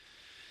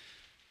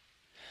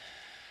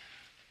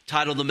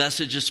Titled the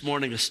message this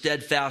morning, A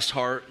Steadfast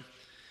Heart.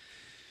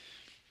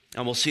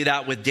 And we'll see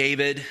that with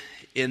David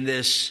in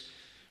this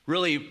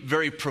really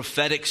very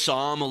prophetic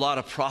psalm, a lot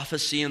of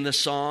prophecy in this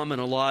psalm and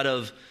a lot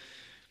of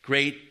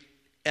great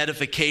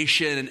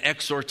edification and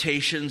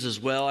exhortations as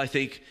well. I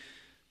think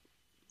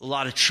a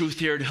lot of truth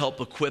here to help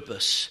equip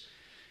us.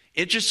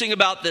 Interesting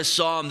about this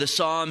psalm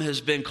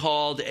has been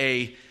called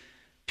a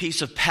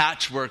piece of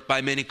patchwork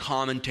by many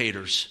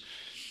commentators.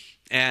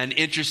 And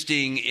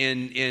interesting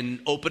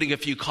in opening a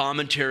few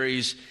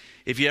commentaries,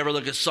 if you ever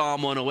look at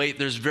Psalm 108,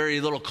 there's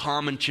very little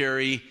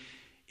commentary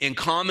in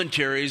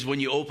commentaries when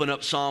you open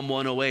up Psalm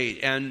 108.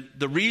 And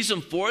the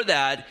reason for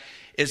that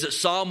is that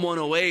Psalm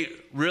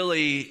 108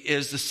 really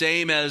is the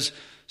same as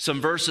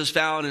some verses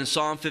found in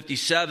Psalm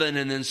 57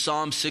 and then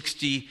Psalm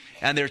 60,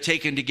 and they're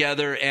taken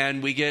together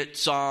and we get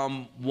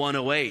Psalm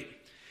 108.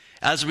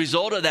 As a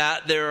result of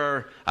that,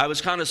 I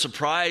was kind of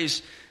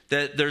surprised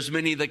that there's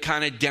many that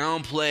kind of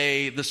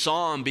downplay the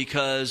psalm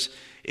because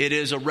it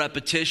is a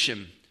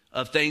repetition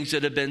of things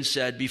that have been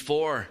said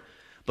before.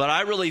 But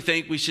I really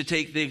think we should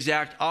take the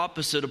exact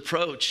opposite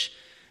approach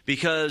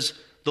because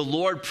the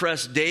Lord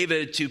pressed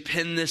David to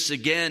pen this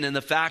again, and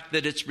the fact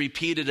that it's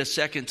repeated a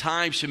second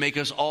time should make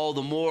us all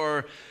the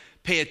more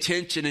pay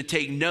attention and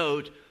take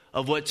note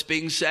of what's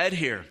being said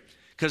here.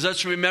 Because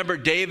let's remember,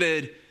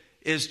 David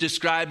is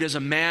described as a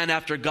man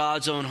after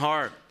God's own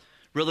heart.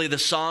 Really the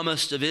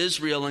psalmist of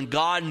Israel, and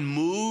God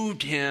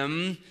moved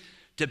him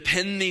to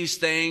pen these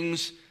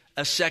things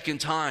a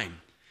second time.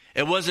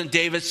 It wasn't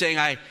David saying,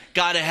 I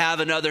got to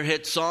have another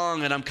hit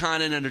song and I'm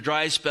kind of in a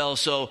dry spell,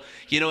 so,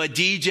 a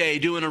DJ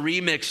doing a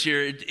remix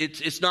here.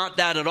 It's not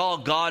that at all.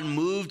 God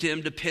moved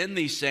him to pen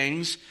these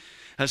things.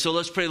 And so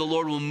let's pray the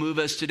Lord will move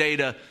us today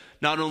to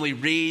not only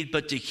read,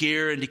 but to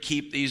hear and to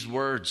keep these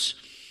words.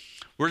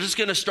 We're just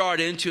going to start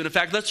into it. In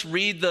fact, let's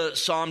read the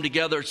psalm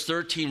together. It's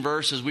 13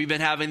 verses. We've been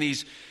having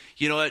these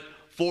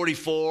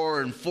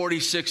 44 and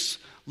 46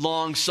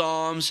 long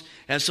psalms.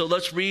 And so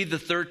let's read the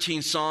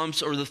 13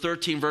 psalms or the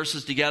 13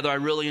 verses together. I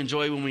really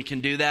enjoy when we can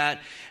do that.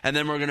 And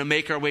then we're going to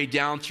make our way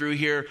down through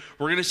here.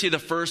 We're going to see the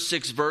first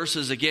 6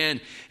 verses.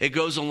 Again, it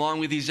goes along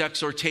with these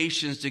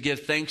exhortations to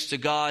give thanks to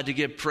God, to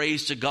give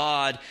praise to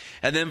God.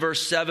 And then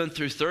verse 7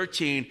 through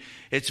 13,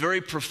 it's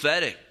very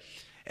prophetic.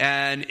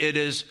 And it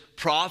is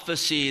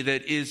prophecy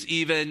that is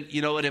even,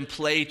 in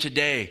play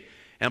today.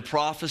 And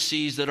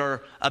prophecies that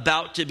are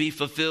about to be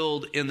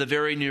fulfilled in the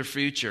very near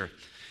future.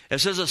 It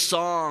says a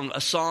psalm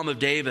of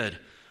David.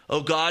 O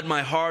God,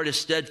 my heart is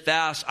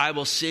steadfast. I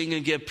will sing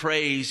and give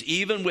praise,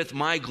 even with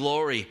my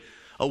glory.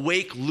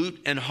 Awake, lute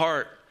and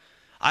harp.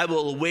 I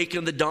will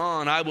awaken the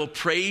dawn. I will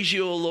praise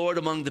you, O Lord,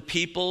 among the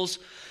peoples.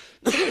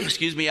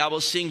 I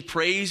will sing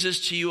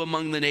praises to you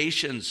among the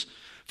nations.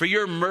 For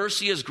your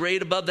mercy is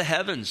great above the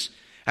heavens,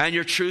 and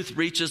your truth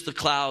reaches the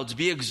clouds.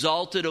 Be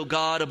exalted, O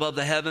God, above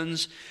the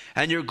heavens,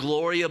 and your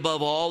glory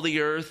above all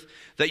the earth,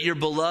 that your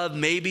beloved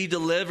may be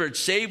delivered.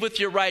 Save with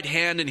your right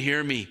hand and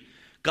hear me.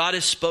 God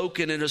has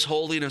spoken in his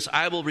holiness.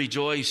 I will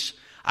rejoice.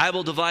 I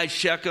will divide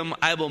Shechem.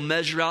 I will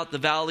measure out the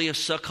valley of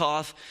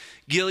Succoth.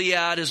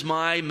 Gilead is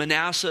mine.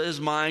 Manasseh is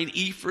mine.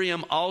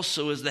 Ephraim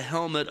also is the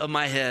helmet of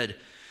my head.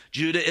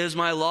 Judah is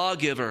my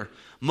lawgiver.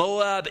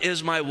 Moab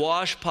is my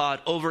washpot.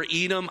 Over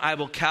Edom I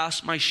will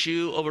cast my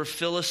shoe. Over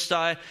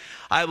Philistine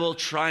I will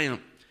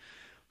triumph.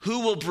 Who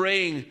will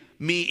bring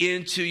me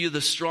into you,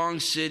 the strong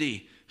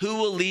city? Who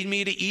will lead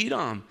me to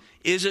Edom?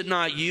 Is it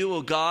not you,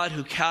 O God,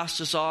 who cast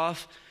us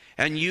off?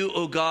 And you,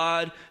 O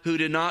God, who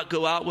did not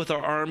go out with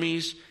our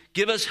armies?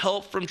 Give us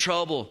help from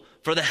trouble,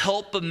 for the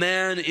help of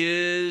man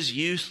is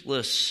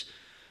useless.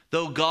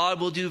 Though God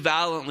will do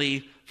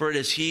valiantly, for it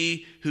is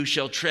he who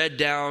shall tread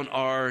down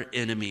our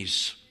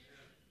enemies.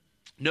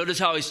 Notice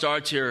how he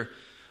starts here.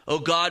 O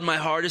God, my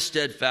heart is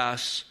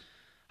steadfast.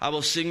 I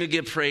will sing and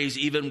give praise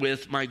even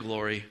with my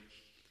glory.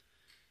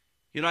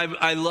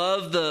 I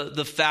love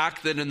the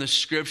fact that in the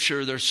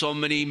scripture there's so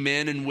many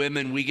men and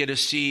women we get to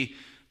see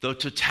the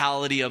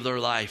totality of their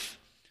life.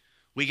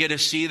 We get to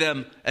see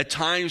them at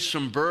times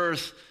from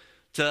birth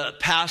to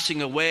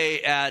passing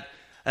away at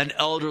an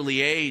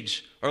elderly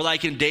age. Or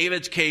like in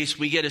David's case,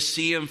 we get to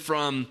see him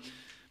from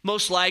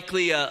most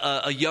likely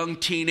a young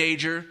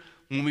teenager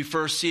when we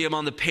first see him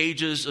on the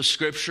pages of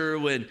scripture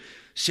when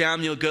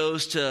Samuel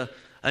goes to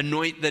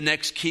anoint the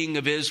next king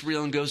of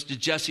Israel and goes to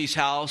Jesse's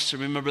house.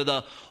 And remember,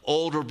 the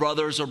older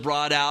brothers are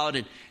brought out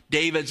and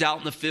David's out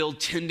in the field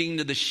tending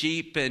to the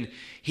sheep, and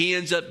he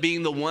ends up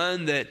being the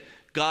one that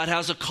God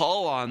has a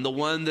call on, the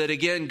one that,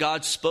 again,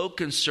 God spoke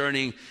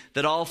concerning,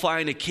 that I'll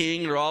find a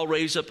king or I'll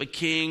raise up a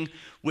king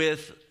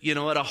with,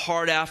 at a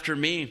heart after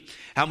me.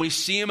 And we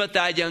see him at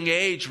that young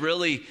age,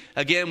 really,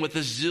 again, with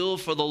a zeal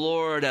for the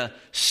Lord, a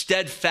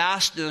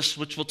steadfastness,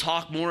 which we'll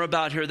talk more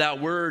about here,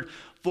 that word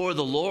for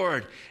the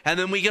Lord. And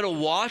then we get to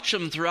watch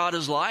him throughout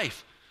his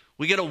life.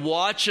 We get to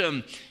watch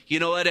him,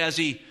 as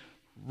he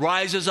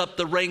rises up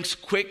the ranks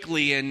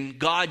quickly and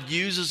God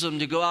uses him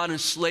to go out and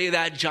slay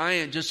that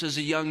giant just as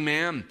a young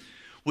man.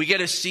 We get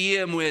to see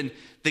him when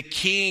the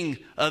king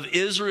of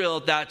Israel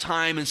at that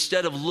time,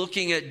 instead of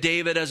looking at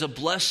David as a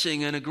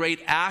blessing and a great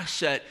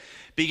asset,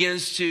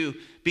 begins to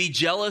be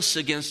jealous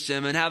against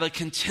him and have a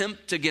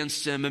contempt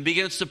against him and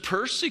begins to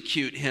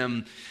persecute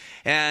him.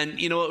 And,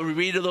 we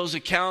read of those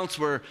accounts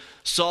where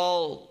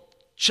Saul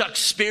chucks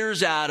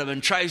spears at him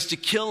and tries to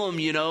kill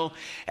him,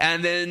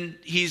 and then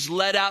he's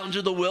led out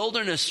into the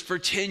wilderness for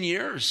 10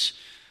 years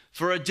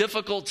for a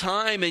difficult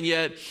time. And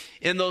yet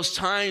in those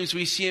times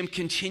we see him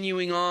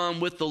continuing on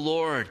with the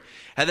Lord.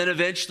 And then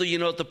eventually,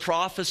 the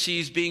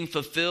prophecies being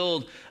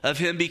fulfilled of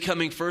him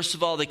becoming, first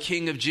of all, the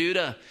king of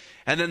Judah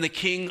and then the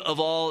king of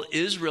all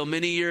Israel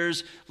many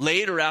years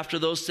later after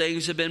those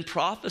things have been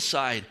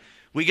prophesied.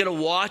 We get to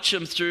watch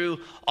him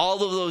through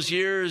all of those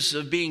years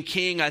of being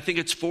king. I think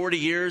it's 40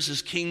 years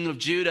as king of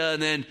Judah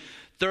and then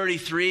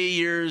 33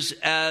 years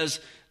as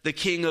the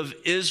king of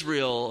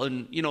Israel,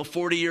 and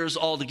 40 years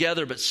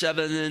altogether, but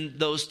 7 in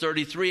those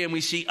 33. And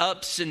we see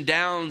ups and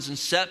downs and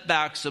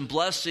setbacks and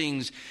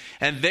blessings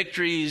and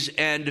victories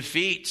and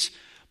defeats.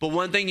 But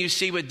one thing you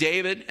see with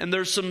David, and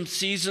there's some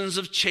seasons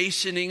of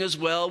chastening as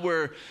well,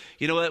 where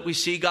we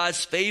see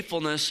God's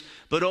faithfulness.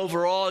 But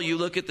overall, you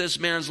look at this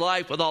man's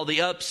life with all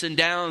the ups and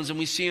downs, and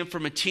we see him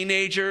from a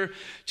teenager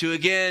to,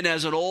 again,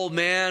 as an old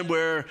man,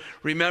 where,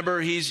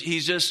 remember, he's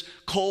just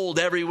cold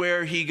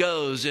everywhere he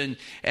goes. And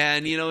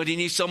he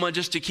needs someone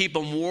just to keep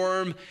him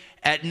warm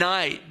at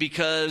night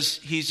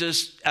because he's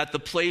just at the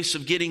place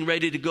of getting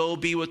ready to go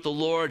be with the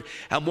Lord.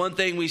 And one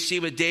thing we see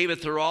with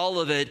David through all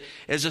of it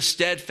is a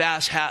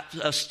steadfast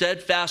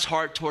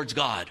heart towards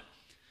God,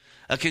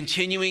 a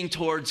continuing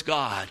towards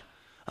God,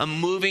 a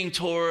moving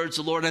towards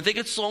the Lord. And I think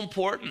it's so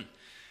important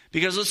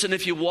because, listen,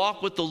 if you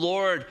walk with the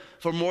Lord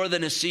for more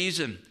than a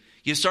season,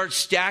 you start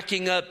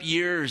stacking up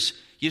years.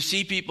 You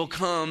see people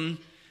come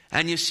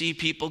and you see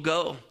people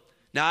go.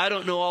 Now, I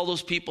don't know all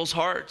those people's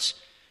hearts.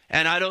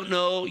 And I don't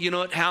know,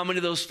 how many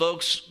of those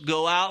folks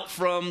go out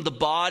from the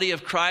body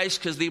of Christ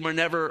because they were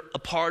never a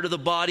part of the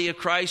body of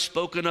Christ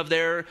spoken of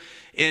there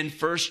in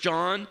 1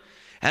 John.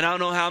 And I don't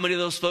know how many of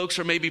those folks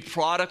are maybe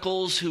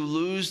prodigals who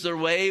lose their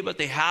way, but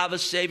they have a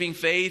saving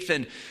faith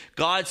and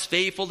God's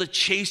faithful to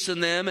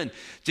chasten them and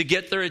to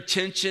get their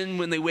attention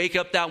when they wake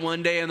up that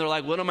one day and they're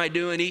like, what am I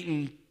doing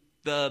eating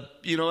what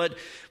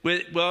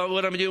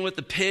am I doing with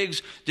the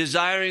pigs,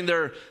 desiring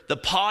the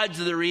pods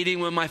that they're eating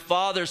when my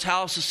Father's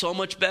house is so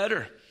much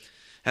better?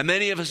 And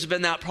many of us have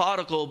been that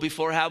prodigal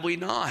before, have we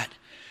not?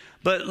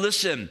 But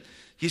listen,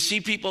 you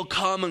see people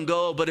come and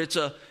go, but it's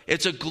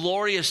a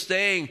glorious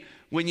thing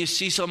when you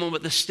see someone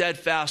with a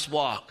steadfast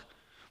walk.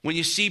 When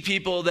you see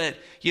people that,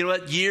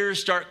 years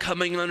start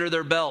coming under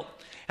their belt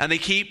and they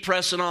keep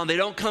pressing on. They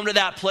don't come to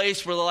that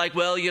place where they're like,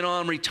 well,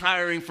 I'm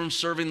retiring from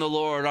serving the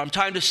Lord. I'm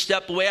time to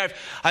step away.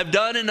 I've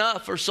done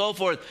enough or so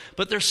forth.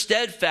 But they're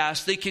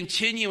steadfast. They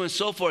continue and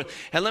so forth.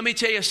 And let me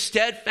tell you, a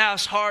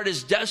steadfast heart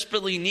is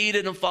desperately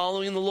needed in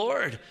following the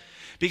Lord.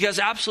 Because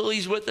absolutely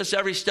he's with us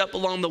every step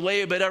along the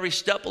way. But every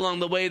step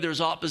along the way,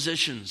 there's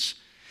oppositions.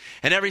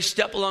 And every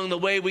step along the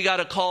way, we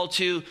got a call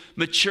to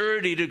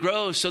maturity, to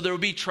grow. So there will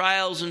be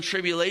trials and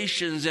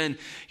tribulations. And,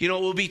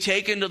 we'll be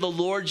taken to the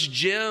Lord's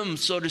gym,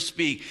 so to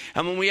speak.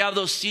 And when we have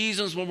those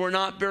seasons when we're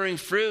not bearing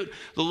fruit,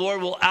 the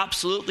Lord will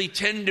absolutely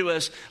tend to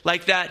us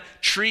like that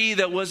tree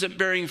that wasn't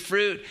bearing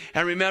fruit.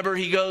 And remember,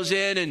 he goes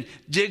in and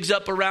digs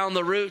up around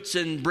the roots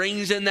and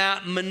brings in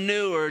that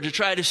manure to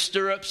try to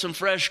stir up some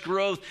fresh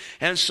growth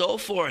and so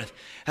forth.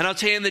 And I'll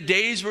tell you, in the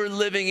days we're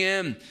living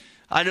in,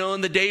 I know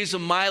in the days of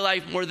my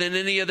life, more than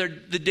any other,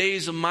 the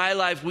days of my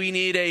life, we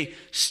need a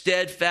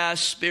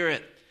steadfast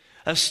spirit,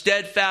 a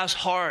steadfast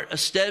heart, a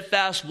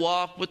steadfast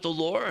walk with the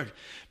Lord.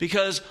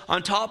 Because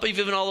on top of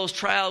even all those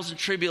trials and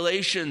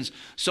tribulations,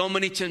 so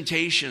many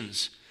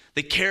temptations,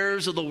 the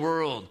cares of the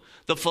world,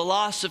 the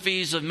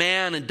philosophies of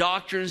man and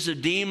doctrines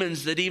of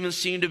demons that even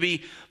seem to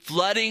be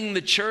flooding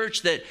the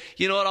church, that,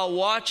 I'll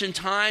watch in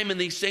time and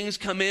these things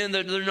come in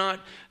that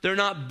they're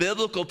not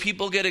biblical.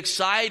 People get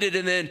excited,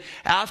 and then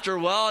after a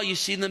while you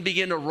see them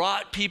begin to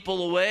rot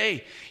people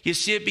away. You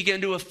see it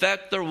begin to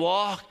affect their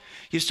walk.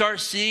 You start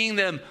seeing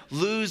them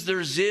lose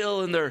their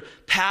zeal and their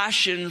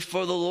passion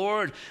for the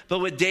Lord. But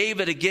with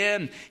David,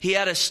 again, he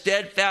had a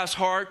steadfast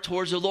heart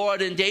towards the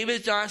Lord. And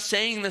David's not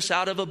saying this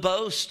out of a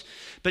boast,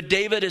 but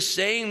David is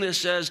saying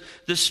this as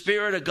the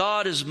Spirit of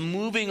God is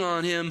moving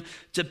on him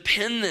to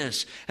pen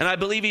this. And I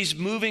believe he's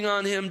moving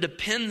on him to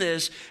pen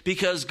this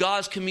because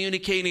God's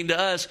communicating to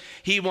us.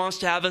 He wants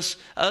to have us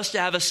to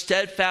have a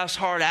steadfast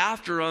heart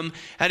after him.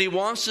 And he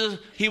wants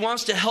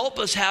to help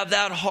us have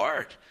that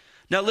heart.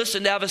 Now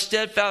listen, to have a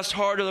steadfast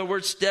heart, or the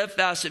word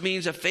steadfast, it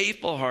means a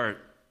faithful heart.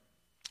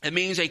 It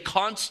means a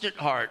constant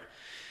heart.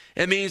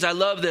 It means, I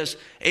love this,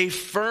 a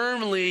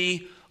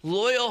firmly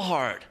loyal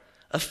heart,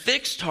 a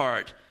fixed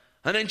heart,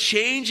 an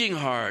unchanging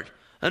heart,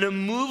 an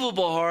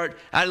immovable heart.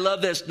 I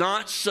love this,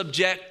 not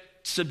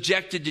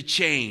subjected to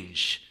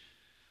change.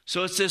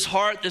 So it's this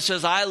heart that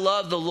says, I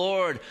love the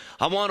Lord.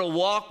 I want to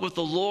walk with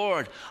the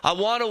Lord. I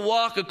want to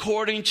walk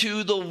according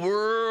to the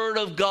Word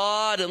of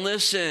God. And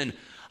listen,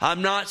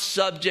 I'm not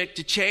subject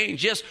to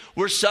change. Yes,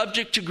 we're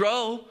subject to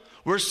grow.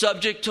 We're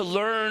subject to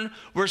learn.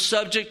 We're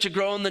subject to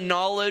grow in the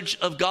knowledge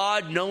of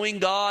God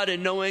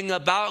and knowing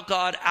about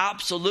God,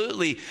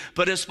 absolutely.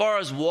 But as far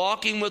as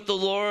walking with the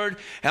Lord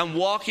and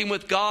walking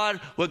with God,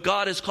 what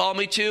God has called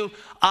me to,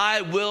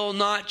 I will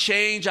not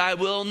change. I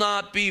will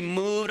not be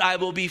moved. I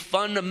will be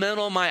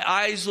fundamental. My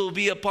eyes will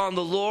be upon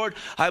the Lord.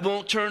 I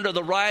won't turn to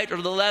the right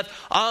or the left.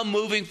 I'm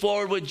moving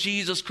forward with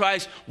Jesus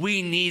Christ.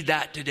 We need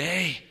that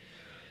today.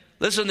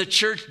 Listen, the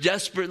church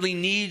desperately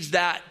needs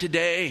that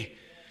today.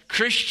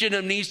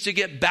 Christendom needs to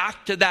get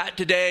back to that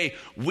today.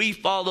 We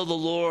follow the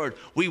Lord.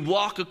 We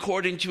walk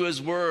according to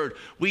His word.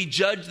 We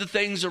judge the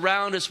things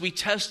around us. We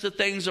test the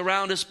things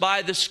around us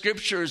by the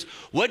scriptures.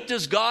 What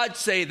does God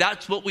say?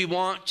 That's what we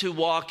want to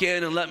walk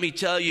in. And let me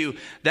tell you,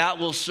 that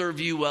will serve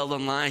you well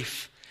in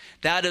life.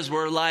 That is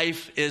where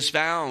life is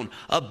found.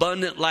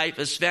 Abundant life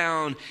is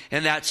found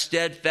in that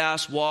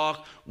steadfast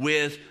walk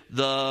with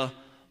the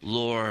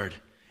Lord.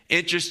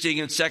 Interesting,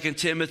 in 2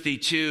 Timothy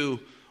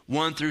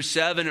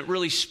 2:1-7, it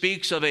really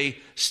speaks of a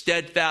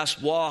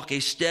steadfast walk, a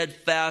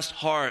steadfast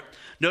heart.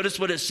 Notice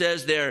what it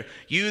says there.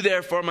 You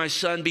therefore, my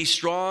son, be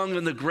strong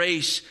in the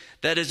grace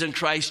that is in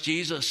Christ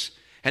Jesus.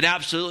 And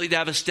absolutely, to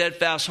have a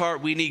steadfast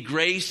heart, we need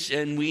grace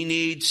and we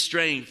need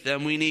strength.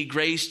 And we need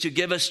grace to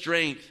give us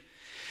strength.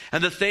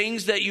 And the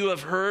things that you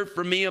have heard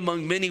from me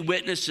among many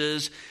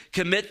witnesses,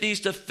 commit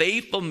these to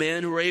faithful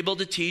men who are able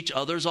to teach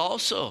others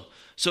also.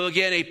 So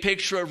again, a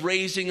picture of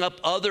raising up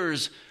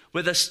others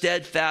with a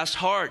steadfast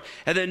heart.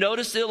 And then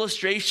notice the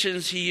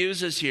illustrations he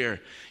uses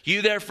here.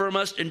 You therefore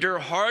must endure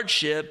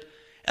hardship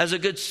as a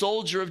good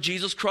soldier of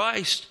Jesus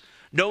Christ.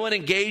 No one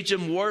engaged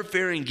in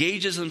warfare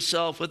engages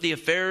himself with the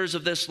affairs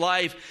of this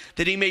life,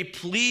 that he may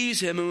please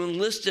him who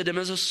enlisted him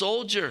as a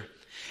soldier.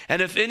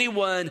 And if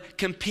anyone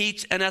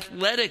competes in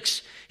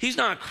athletics, he's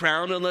not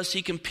crowned unless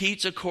he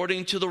competes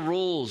according to the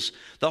rules.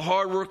 The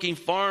hardworking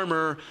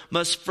farmer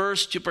must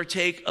first to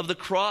partake of the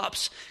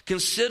crops.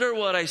 Consider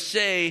what I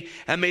say,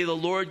 and may the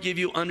Lord give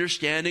you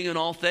understanding in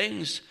all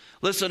things.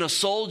 Listen, a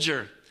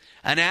soldier,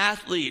 an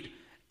athlete,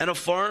 and a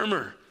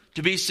farmer,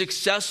 to be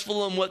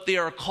successful in what they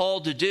are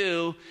called to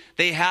do,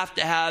 they have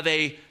to have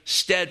a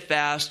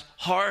steadfast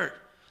heart.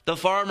 The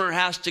farmer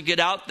has to get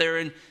out there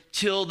and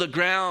till the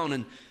ground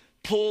and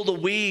pull the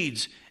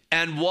weeds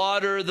and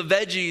water the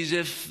veggies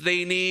if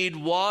they need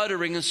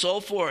watering and so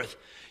forth.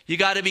 You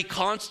got to be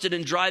constant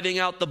in driving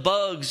out the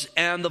bugs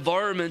and the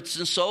varmints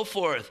and so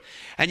forth.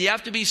 And you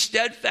have to be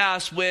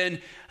steadfast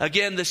when,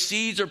 again, the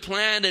seeds are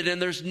planted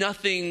and there's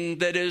nothing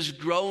that is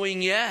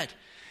growing yet.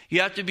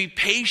 You have to be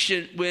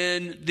patient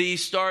when they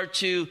start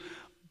to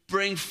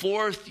bring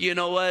forth,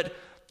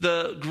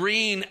 the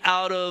green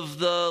out of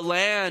the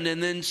land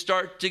and then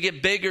start to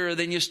get bigger.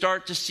 Then you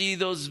start to see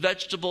those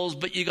vegetables,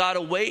 but you got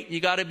to wait. You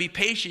got to be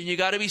patient. You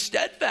got to be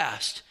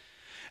steadfast.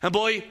 And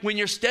boy, when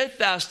you're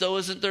steadfast, though,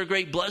 isn't there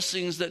great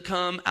blessings that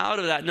come out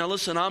of that? Now,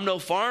 listen, I'm no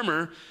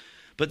farmer,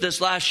 but this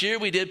last year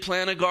we did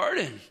plant a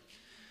garden.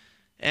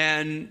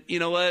 And you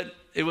know what?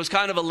 It was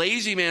kind of a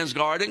lazy man's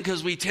garden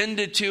because we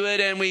tended to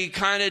it and we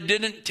kind of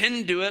didn't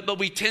tend to it, but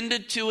we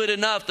tended to it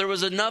enough. There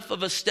was enough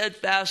of a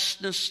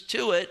steadfastness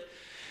to it.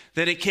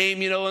 Then it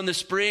came, in the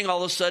spring,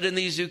 all of a sudden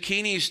these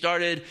zucchinis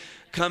started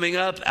coming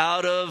up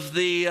out of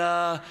the,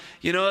 why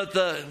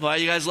are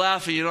you guys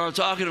laughing? You know what I'm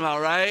talking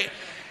about, right?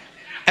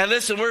 And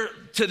listen,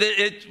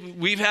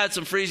 we've had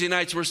some freezing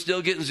nights. We're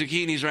still getting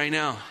zucchinis right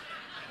now.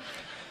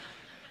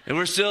 And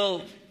we're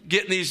still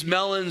getting these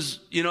melons.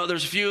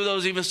 There's a few of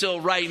those even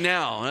still right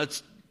now.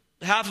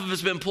 Half of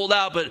it's been pulled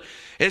out, but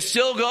it's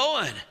still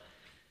going.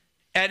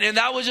 And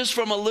that was just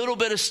from a little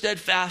bit of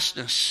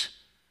steadfastness.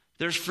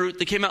 There's fruit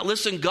that came out.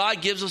 Listen,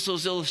 God gives us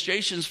those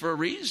illustrations for a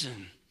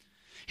reason.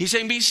 He's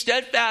saying, be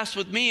steadfast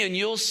with me and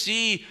you'll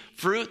see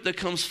fruit that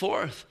comes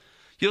forth.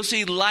 You'll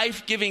see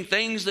life-giving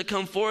things that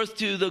come forth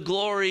to the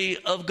glory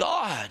of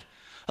God.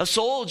 A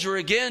soldier,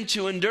 again,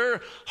 to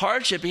endure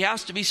hardship, he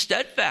has to be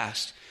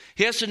steadfast.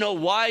 He has to know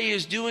why he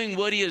is doing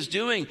what he is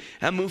doing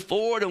and move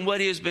forward in what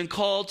he has been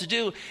called to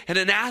do. And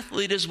an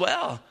athlete as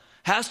well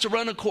has to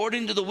run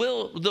according to the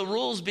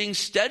rules, being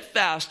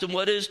steadfast in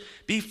what is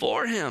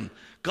before him.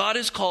 God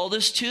has called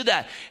us to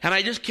that. And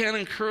I just can't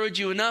encourage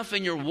you enough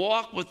in your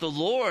walk with the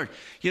Lord,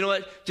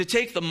 to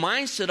take the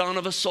mindset on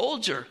of a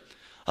soldier,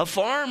 a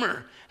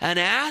farmer, an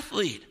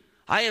athlete.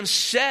 I am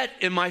set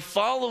in my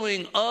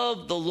following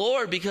of the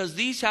Lord because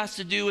these has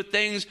to do with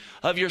things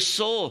of your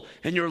soul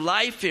and your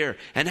life here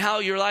and how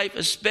your life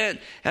is spent.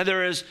 And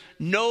there is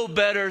no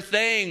better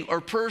thing or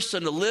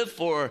person to live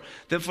for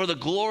than for the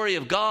glory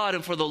of God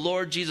and for the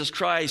Lord Jesus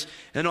Christ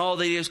and all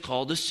that he has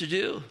called us to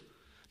do.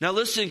 Now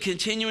listen,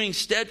 continuing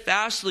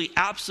steadfastly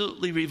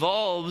absolutely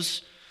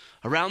revolves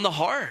around the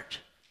heart.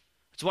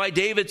 That's why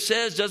David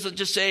doesn't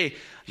just say,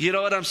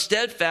 I'm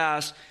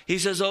steadfast. He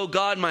says, oh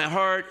God, my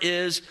heart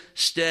is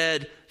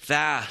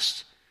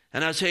steadfast.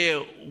 And I tell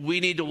you,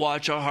 we need to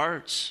watch our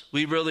hearts.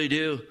 We really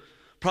do.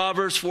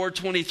 Proverbs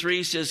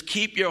 4:23 says,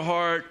 keep your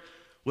heart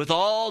with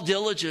all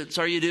diligence.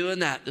 Are you doing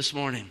that this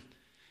morning?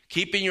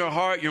 Keeping your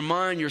heart, your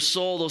mind, your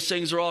soul, those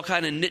things are all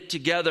kind of knit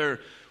together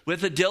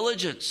with a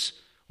diligence.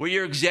 Where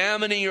you're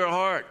examining your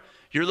heart,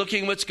 You're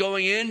looking what's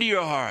going into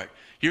your heart.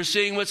 You're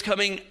seeing what's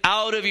coming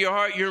out of your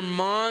heart. You're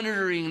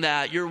monitoring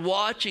that. You're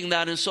watching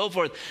that and so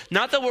forth.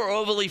 Not that we're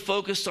overly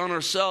focused on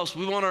ourselves.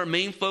 We want our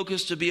main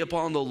focus to be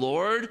upon the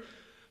Lord,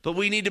 but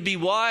we need to be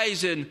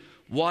wise in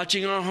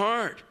watching our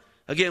heart.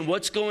 Again,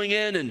 what's going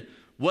in and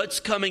what's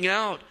coming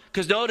out.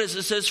 Because notice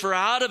it says, for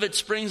out of it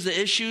springs the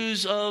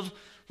issues of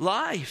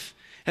life.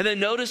 And then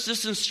notice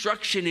this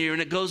instruction here,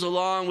 and it goes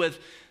along with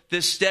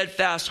this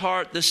steadfast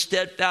heart, this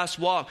steadfast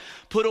walk.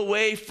 Put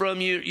away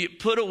from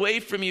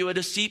you a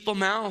deceitful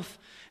mouth,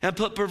 and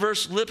put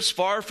perverse lips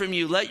far from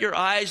you. Let your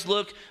eyes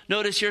look,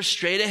 notice here,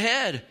 straight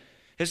ahead.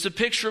 It's a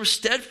picture of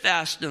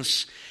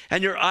steadfastness.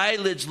 And your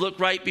eyelids look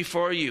right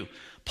before you.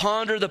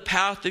 Ponder the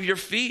path of your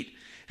feet,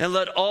 and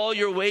let all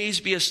your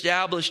ways be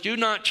established. Do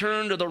not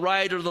turn to the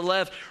right or the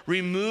left.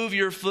 Remove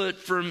your foot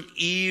from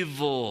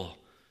evil.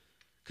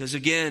 Because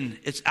again,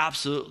 it's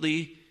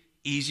absolutely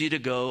easy to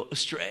go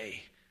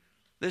astray.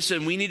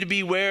 Listen, we need to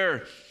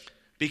beware,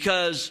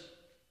 because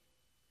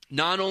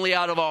not only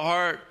out of our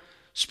heart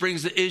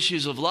springs the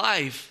issues of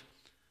life,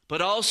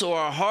 but also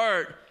our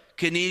heart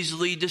can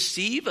easily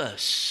deceive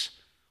us.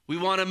 We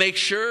want to make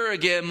sure,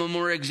 again, when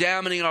we're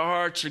examining our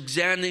hearts,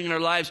 examining our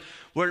lives,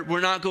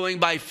 we're not going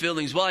by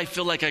feelings. Well, I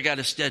feel like I got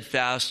a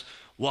steadfast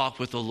walk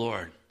with the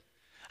Lord.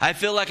 I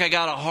feel like I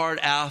got a heart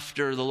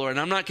after the Lord. And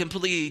I'm not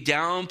completely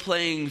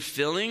downplaying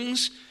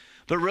feelings,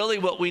 but really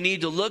what we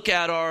need to look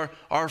at are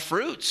our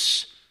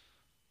fruits,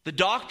 the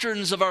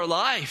doctrines of our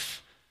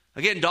life.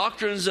 Again,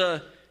 doctrine's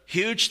a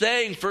huge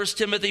thing. 1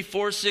 Timothy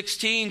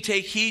 4:16,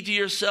 take heed to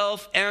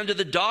yourself and to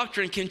the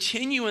doctrine,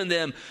 continue in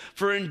them.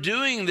 For in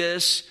doing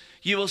this,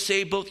 you will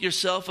save both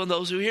yourself and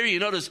those who hear you.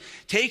 Notice,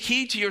 take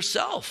heed to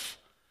yourself.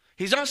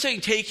 He's not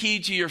saying take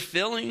heed to your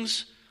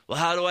feelings. Well,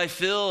 how do I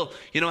feel?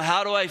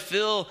 How do I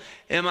feel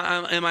am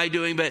I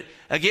doing? But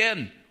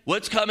again,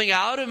 what's coming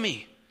out of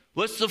me?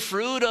 What's the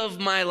fruit of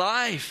my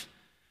life?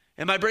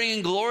 Am I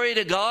bringing glory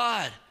to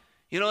God?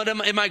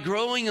 Am I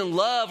growing in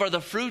love? Are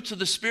the fruits of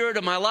the Spirit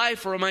of my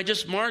life? Or am I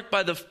just marked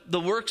by the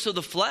works of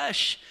the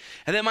flesh?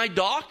 And then my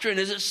doctrine,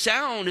 is it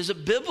sound? Is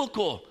it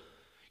biblical?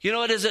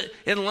 Is it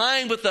in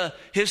line with the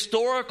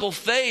historical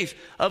faith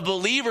of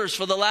believers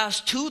for the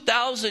last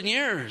 2,000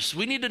 years?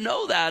 We need to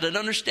know that and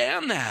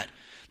understand that.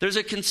 There's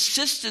a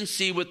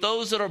consistency with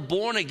those that are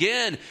born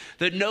again,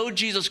 that know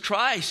Jesus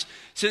Christ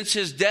since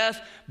his death,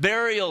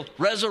 burial,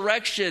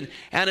 resurrection,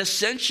 and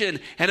ascension.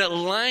 And it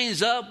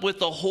lines up with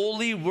the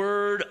holy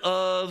word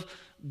of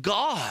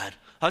God.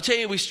 I'll tell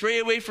you, we stray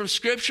away from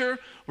Scripture,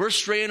 we're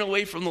straying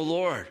away from the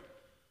Lord.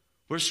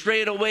 We're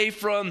straying away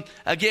from,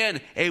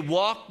 again, a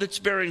walk that's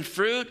bearing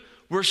fruit.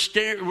 We're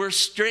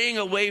straying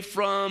away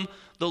from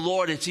the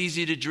Lord. It's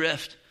easy to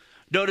drift.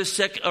 Notice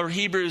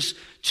Hebrews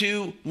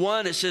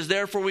 2:1, it says,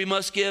 therefore we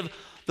must give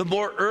the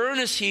more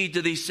earnest heed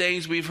to these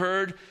things we've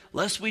heard,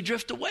 lest we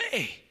drift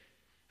away.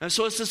 And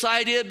so it's this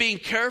idea of being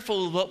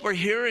careful with what we're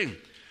hearing,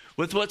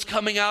 with what's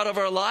coming out of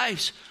our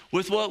lives,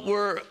 with what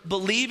we're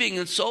believing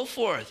and so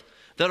forth,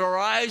 that our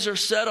eyes are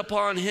set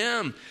upon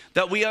him,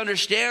 that we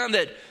understand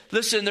that,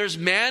 listen, there's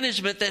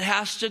management that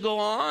has to go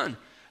on.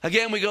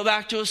 Again, we go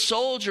back to a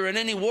soldier. In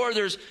any war,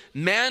 there's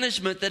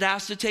management that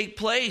has to take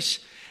place.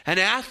 An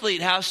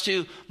athlete has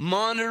to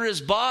monitor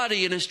his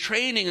body and his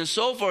training and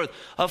so forth.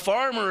 A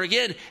farmer,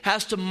 again,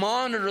 has to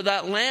monitor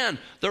that land.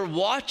 They're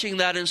watching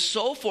that and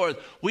so forth.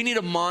 We need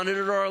to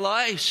monitor our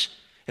lives.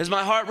 Is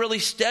my heart really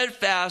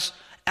steadfast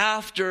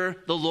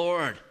after the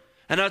Lord?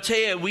 And I'll tell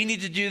you, we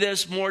need to do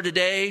this more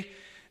today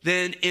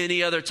than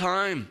any other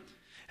time.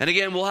 And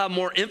again, we'll have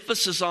more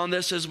emphasis on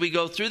this as we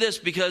go through this,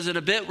 because in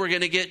a bit we're going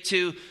to get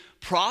to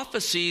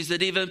prophecies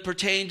that even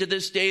pertain to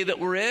this day that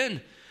we're in,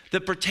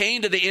 that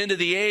pertain to the end of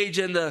the age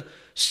and the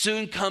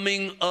soon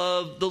coming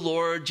of the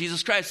Lord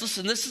Jesus Christ.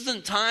 Listen, this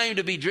isn't time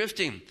to be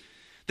drifting.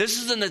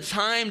 This isn't a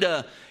time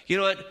to,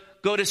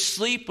 go to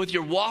sleep with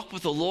your walk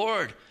with the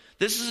Lord.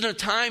 This isn't a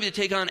time to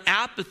take on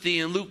apathy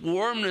and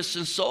lukewarmness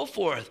and so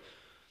forth.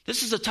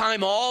 This is a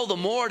time all the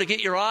more to get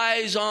your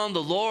eyes on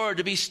the Lord,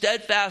 to be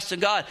steadfast in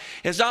God.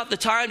 It's not the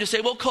time to say,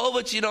 well,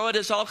 COVID's,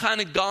 it's all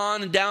kind of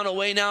gone and down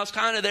away now. It's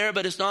kind of there,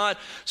 but it's not.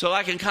 So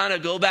I can kind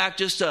of go back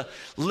just to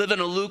living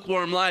a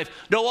lukewarm life.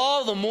 No,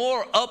 all the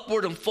more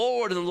upward and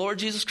forward in the Lord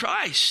Jesus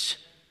Christ.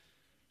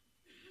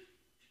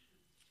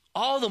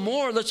 All the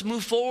more, let's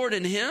move forward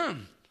in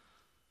him.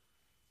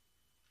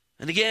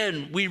 And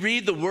again, we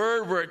read the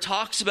word where it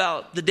talks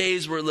about the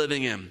days we're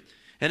living in.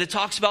 And it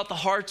talks about the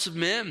hearts of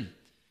men.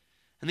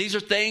 And these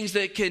are things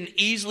that can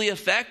easily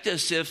affect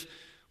us if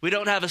we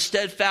don't have a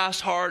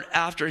steadfast heart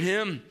after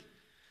him.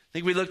 I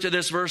think we looked at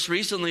this verse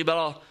recently, but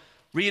I'll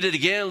read it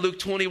again. Luke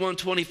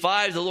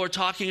 21:25, the Lord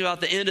talking about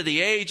the end of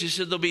the age. He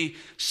said there'll be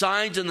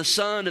signs in the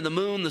sun and the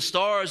moon, the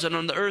stars, and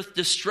on the earth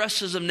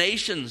distresses of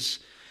nations,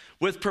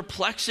 with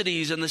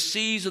perplexities and the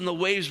seas and the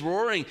waves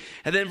roaring.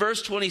 And then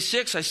verse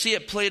 26, I see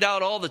it played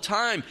out all the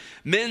time.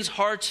 Men's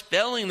hearts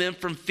failing them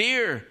from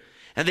fear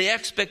and the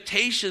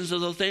expectations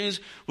of the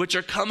things which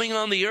are coming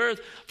on the earth,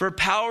 for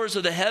powers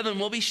of the heaven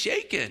will be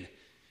shaken.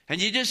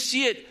 And you just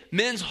see it,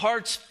 men's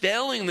hearts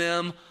failing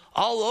them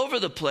all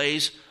over the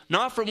place,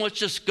 not from what's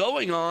just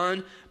going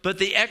on, but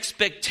the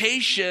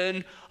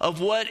expectation of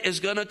what is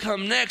going to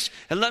come next.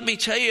 And let me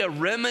tell you,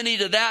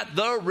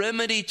 the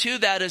remedy to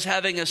that is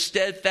having a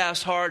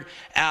steadfast heart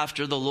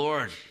after the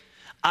Lord.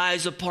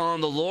 Eyes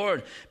upon the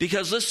Lord.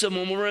 Because listen,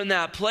 when we're in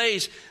that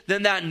place,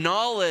 then that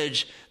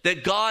knowledge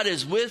that God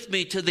is with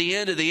me to the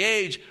end of the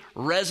age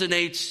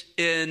resonates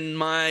in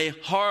my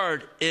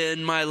heart,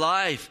 in my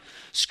life.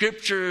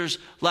 Scriptures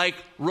like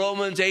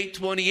Romans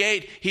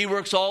 8:28, he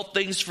works all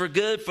things for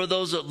good for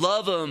those that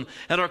love him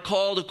and are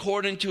called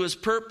according to his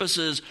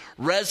purposes,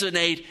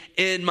 resonate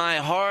in my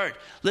heart.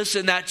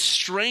 Listen, that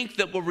strength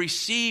that we're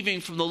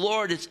receiving from the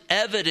Lord, it's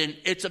evident,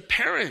 it's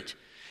apparent.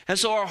 And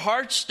so our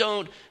hearts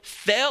don't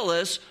fail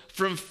us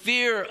from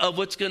fear of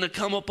what's going to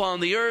come upon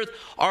the earth.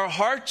 Our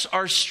hearts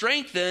are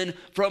strengthened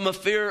from a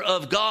fear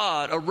of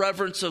God, a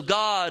reverence of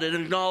God, an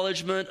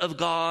acknowledgement of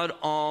God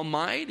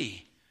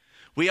Almighty.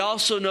 We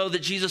also know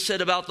that Jesus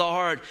said about the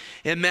heart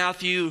in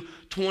Matthew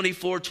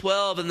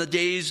 24:12, in the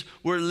days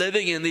we're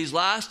living in, these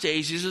last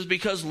days, he says,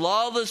 because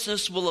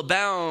lawlessness will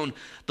abound,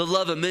 the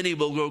love of many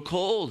will grow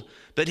cold,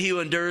 but he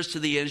who endures to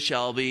the end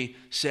shall be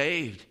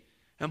saved.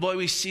 And boy,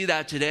 we see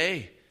that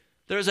today.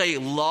 There's a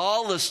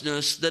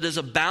lawlessness that is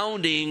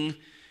abounding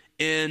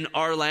in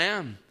our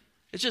land.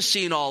 It's just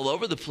seen all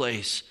over the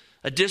place.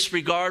 A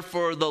disregard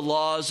for the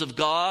laws of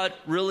God,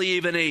 really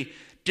even a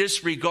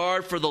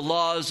disregard for the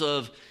laws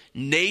of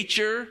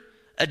nature,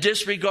 a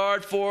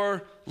disregard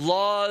for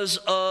laws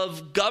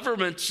of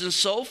governments and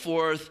so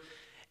forth.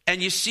 And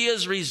you see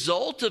as a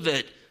result of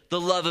it, the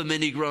love of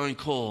many growing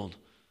cold,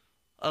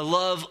 a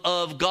love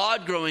of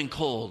God growing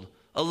cold,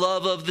 a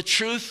love of the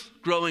truth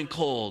growing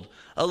cold,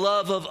 a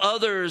love of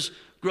others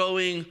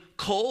growing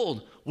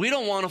cold. We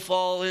don't want to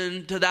fall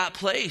into that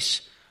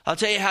place. I'll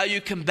tell you how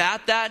you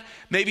combat that.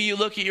 Maybe you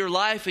look at your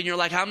life and you're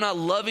like, I'm not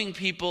loving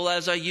people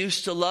as I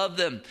used to love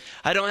them.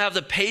 I don't have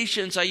the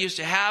patience I used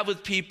to have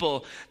with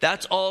people.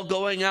 That's all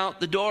going out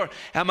the door.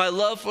 And my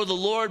love for the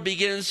Lord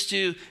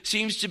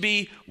seems to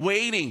be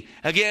waning.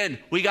 Again,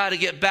 we got to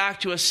get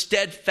back to a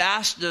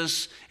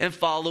steadfastness in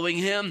following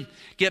him.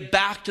 Get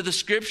back to the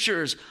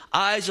scriptures.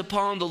 Eyes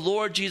upon the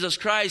Lord Jesus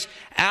Christ.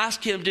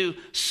 Ask him to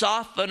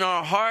soften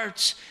our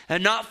hearts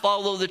and not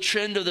follow the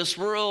trend of this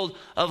world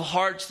of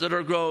hearts that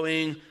are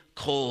growing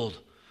cold.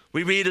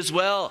 We read as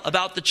well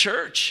about the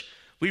church.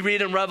 We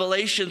read in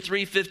Revelation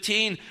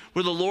 3:15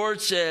 where the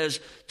Lord says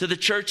to the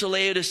church of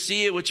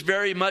Laodicea, which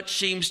very much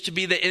seems to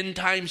be the end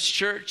times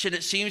church, and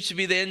it seems to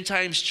be the end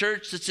times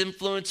church that's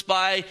influenced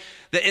by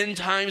the end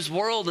times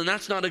world, and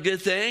that's not a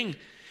good thing.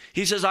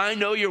 He says, I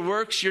know your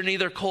works, you're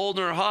neither cold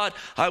nor hot.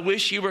 I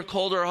wish you were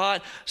cold or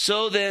hot.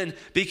 So then,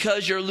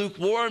 because you're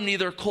lukewarm,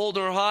 neither cold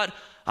nor hot,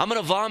 I'm going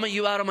to vomit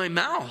you out of my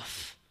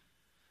mouth.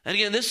 And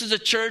again, this is a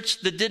church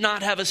that did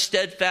not have a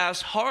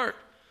steadfast heart.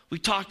 We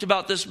talked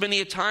about this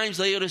many a times.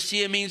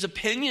 Laodicea means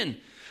opinion.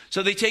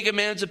 So they take a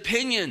man's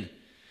opinion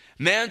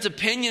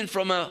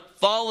from a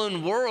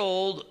fallen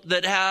world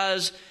that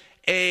has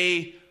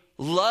a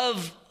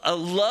love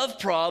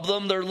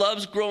problem. Their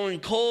love's growing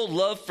cold,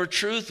 love for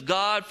truth,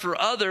 God for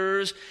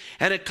others,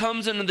 and it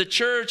comes into the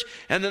church,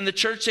 and then the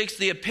church takes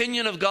the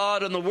opinion of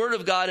God and the word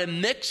of God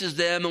and mixes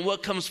them, and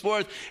what comes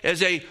forth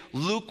is a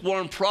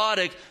lukewarm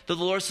product that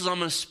the Lord says, I'm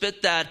going to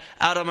spit that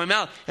out of my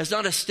mouth. It's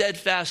not a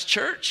steadfast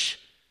church.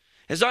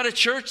 It's not a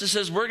church that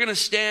says we're going to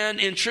stand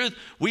in truth.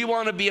 We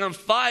want to be on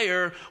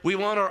fire. We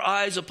want our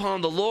eyes upon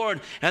the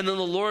Lord, and then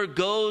the Lord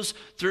goes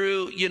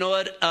through,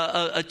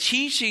 a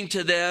teaching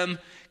to them,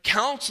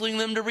 counseling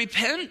them to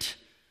repent.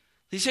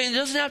 He's saying it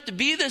doesn't have to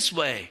be this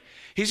way.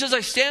 He says,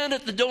 I stand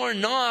at the door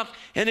and knock,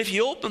 and if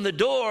you open the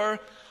door,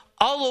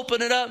 I'll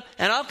open it up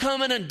and I'll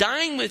come in and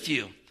dine with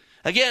you.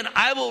 Again,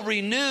 I will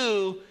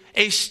renew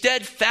a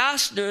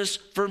steadfastness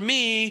for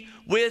me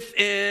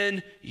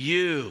within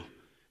you.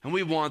 And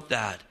we want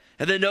that.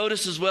 And then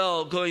notice as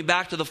well, going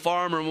back to the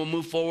farmer, and we'll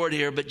move forward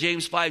here, but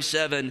James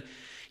 5:7,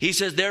 he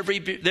says,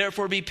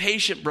 therefore be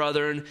patient,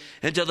 brethren,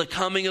 until the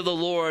coming of the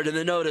Lord. And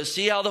then notice,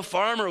 see how the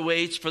farmer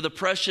waits for the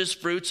precious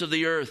fruits of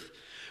the earth,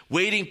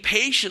 waiting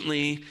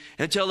patiently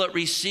until it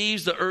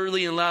receives the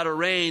early and latter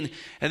rain.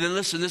 And then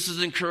listen, this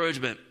is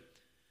encouragement.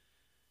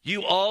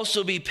 You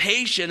also be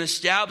patient,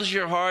 establish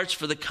your hearts,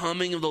 for the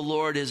coming of the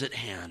Lord is at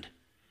hand.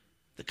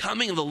 The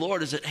coming of the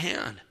Lord is at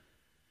hand.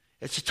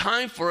 It's a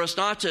time for us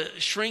not to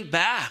shrink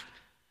back,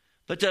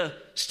 but to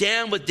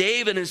stand with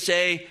David and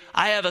say,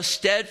 I have a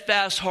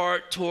steadfast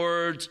heart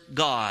towards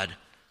God.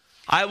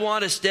 I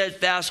want a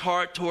steadfast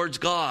heart towards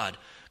God.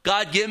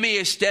 God, give me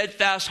a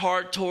steadfast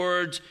heart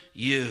towards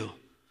you.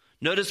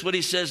 Notice what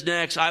he says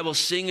next. I will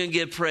sing and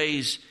give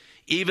praise,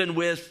 even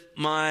with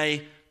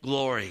my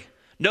glory.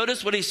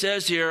 Notice what he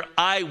says here.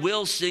 I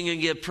will sing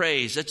and give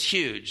praise. That's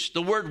huge.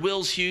 The word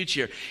will's huge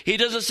here. He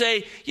doesn't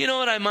say, you know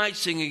what, I might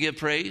sing and give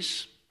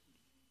praise.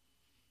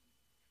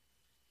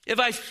 If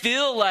I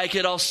feel like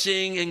it, I'll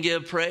sing and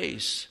give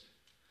praise.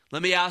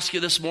 Let me ask you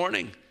this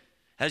morning,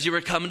 as you were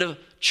coming to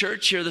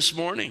church here this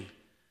morning,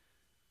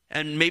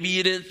 and maybe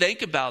you didn't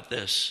think about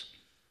this,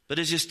 but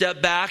as you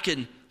step back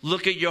and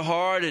look at your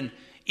heart, and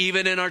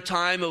even in our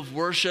time of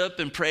worship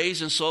and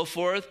praise and so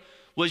forth?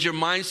 Was your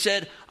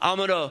mindset, I'm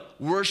going to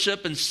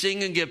worship and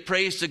sing and give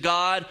praise to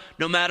God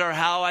no matter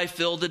how I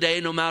feel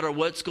today, no matter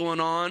what's going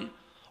on?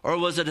 Or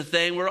was it a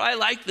thing where I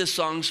like this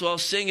song, so I'll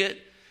sing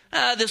it?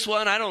 This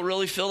one, I don't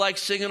really feel like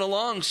singing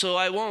along, so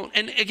I won't.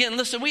 And again,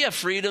 listen, we have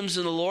freedoms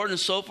in the Lord and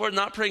so forth,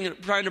 not trying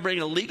to bring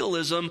a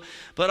legalism,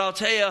 but I'll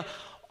tell you,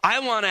 I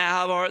want to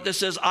have a heart that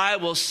says, I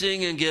will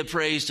sing and give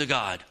praise to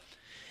God.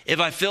 If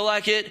I feel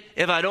like it,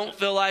 if I don't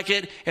feel like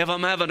it, if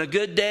I'm having a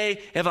good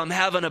day, if I'm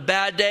having a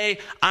bad day,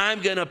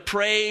 I'm going to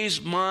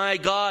praise my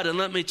God. And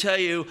let me tell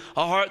you,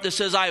 a heart that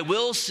says I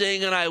will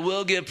sing and I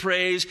will give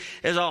praise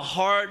is a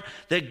heart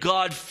that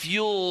God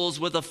fuels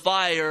with a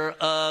fire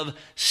of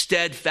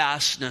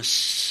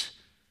steadfastness.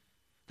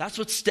 That's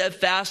what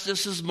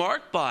steadfastness is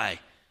marked by.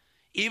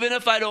 Even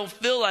if I don't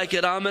feel like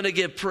it, I'm going to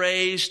give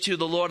praise to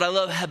the Lord. I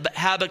love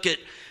Habakkuk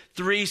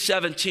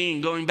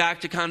 3:17, going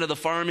back to kind of the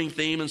farming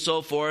theme and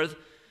so forth.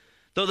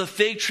 Though the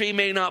fig tree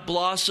may not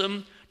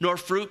blossom, nor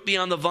fruit be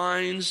on the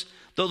vines,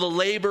 though the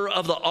labor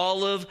of the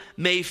olive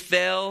may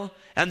fail,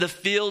 and the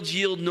fields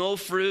yield no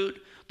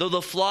fruit, though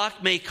the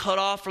flock may cut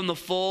off from the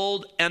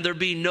fold, and there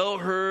be no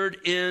herd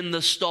in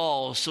the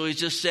stalls. So he's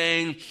just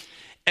saying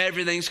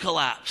everything's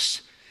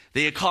collapsed.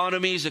 The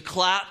economy's a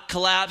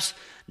collapse.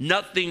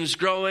 Nothing's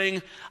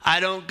growing. I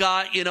don't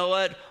got,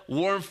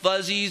 warm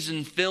fuzzies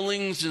and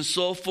feelings and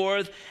so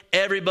forth.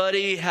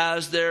 Everybody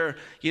has their,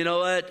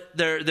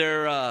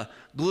 their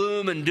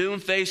gloom and doom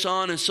face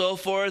on and so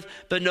forth.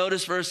 But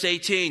notice verse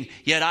 18,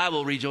 yet I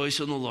will rejoice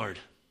in the Lord.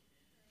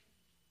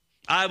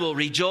 I will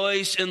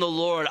rejoice in the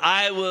Lord.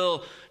 I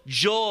will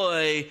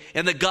joy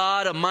in the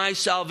God of my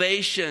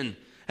salvation.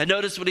 And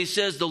notice what he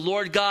says, the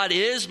Lord God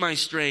is my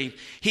strength.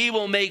 He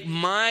will make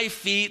my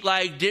feet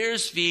like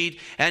deer's feet,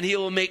 and he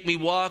will make me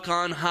walk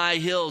on high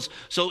hills.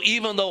 So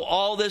even though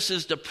all this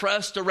is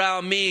depressed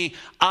around me,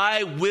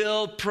 I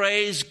will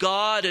praise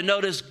God. And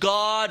notice,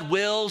 God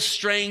will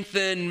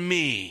strengthen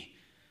me.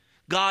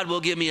 God will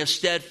give me a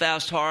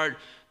steadfast heart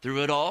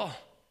through it all.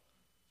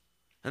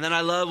 And then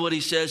I love what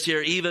he says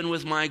here, even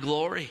with my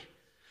glory.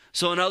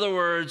 So in other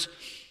words,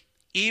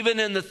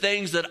 even in the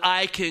things that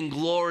I can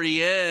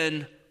glory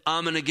in,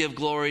 I'm going to give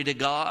glory to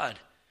God.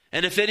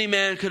 And if any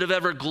man could have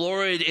ever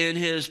gloried in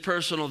his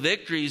personal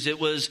victories, it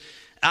was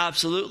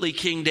absolutely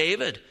King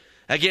David.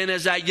 Again,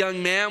 as that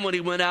young man, when he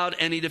went out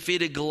and he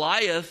defeated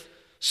Goliath,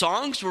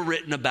 songs were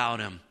written about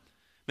him.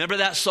 Remember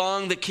that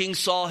song that King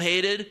Saul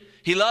hated?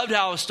 He loved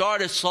how it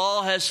started,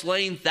 Saul has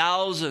slain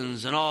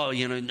thousands. And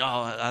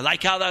I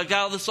like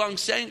how the song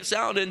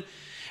sounded.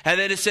 And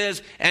then it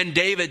says, and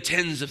David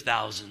tens of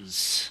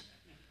thousands.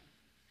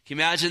 Can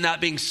you imagine that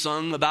being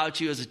sung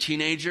about you as a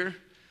teenager?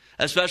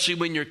 Especially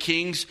when your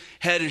king's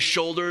head and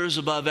shoulders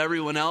above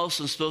everyone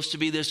else and supposed to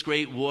be this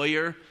great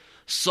warrior.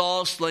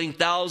 Saul slaying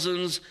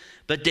thousands,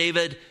 but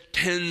David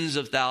tens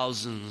of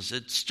thousands.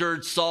 It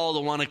stirred Saul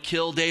to want to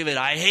kill David.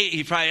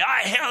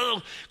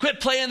 Quit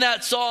playing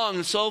that song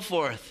and so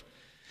forth.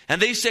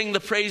 And they sing the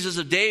praises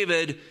of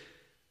David,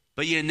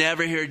 but you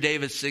never hear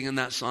David singing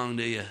that song,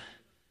 do you?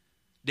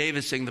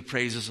 David sang the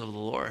praises of the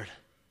Lord.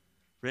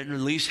 Written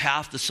at least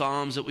half the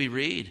Psalms that we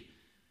read.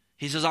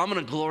 He says, I'm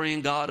going to glory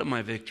in God in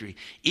my victory.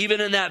 Even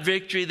in that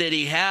victory that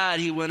he had,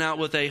 he went out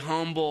with a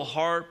humble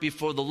heart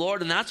before the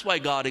Lord. And that's why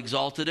God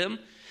exalted him.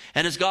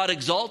 And as God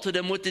exalted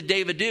him, what did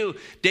David do?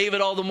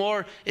 David all the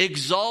more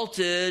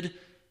exalted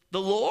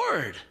the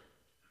Lord.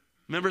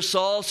 Remember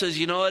Saul says,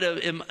 you know what,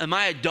 am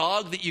I a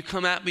dog that you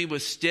come at me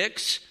with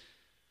sticks?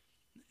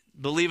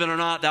 Believe it or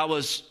not, that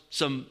was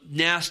some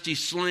nasty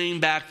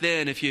sling back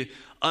then. If you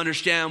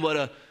understand what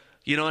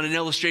an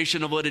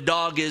illustration of what a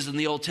dog is in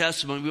the Old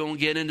Testament. We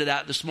won't get into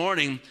that this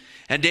morning.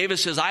 And David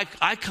says,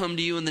 I come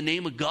to you in the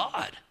name of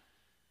God.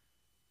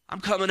 I'm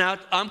coming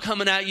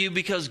at you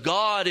because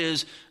God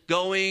is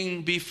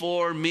going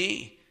before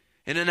me.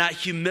 And in that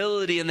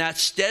humility and that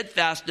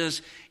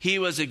steadfastness, he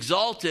was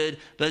exalted.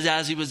 But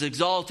as he was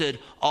exalted,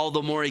 all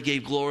the more he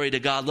gave glory to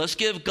God. Let's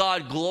give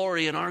God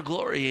glory in our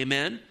glory.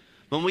 Amen.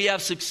 When we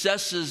have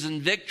successes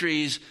and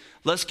victories,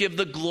 let's give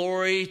the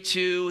glory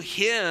to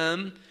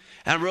him.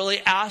 And really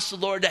ask the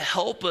Lord to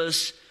help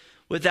us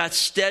with that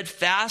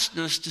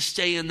steadfastness to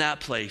stay in that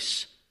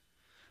place.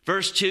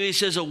 Verse 2, he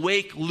says,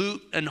 awake,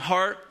 lute and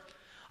harp.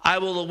 I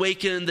will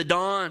awaken the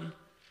dawn.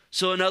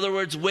 So in other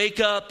words, wake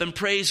up and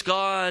praise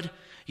God.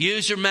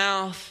 Use your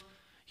mouth.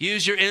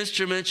 Use your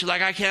instruments. You're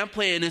like, I can't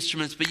play an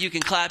instrument, but you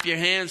can clap your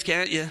hands,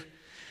 can't you?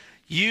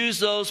 Use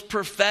those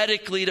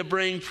prophetically to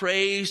bring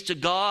praise to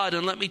God.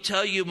 And let me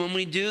tell you, when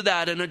we do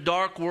that in a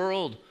dark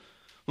world,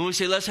 when we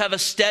say, let's have a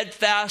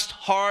steadfast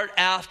heart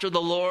after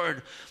the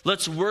Lord.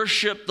 Let's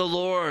worship the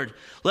Lord.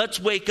 Let's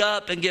wake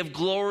up and give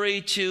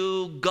glory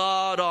to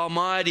God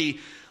Almighty.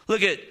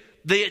 Look at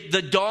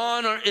the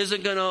dawn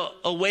isn't going to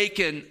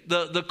awaken.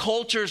 The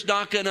culture's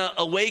not going to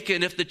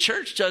awaken if the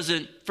church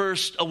doesn't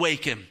first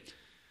awaken.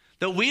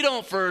 That we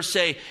don't first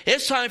say,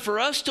 it's time for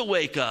us to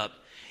wake up.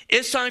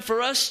 It's time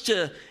for us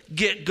to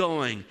get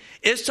going.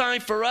 It's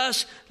time for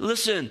us,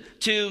 listen,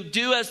 to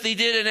do as they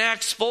did in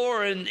Acts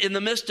 4 in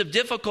the midst of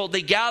difficulty.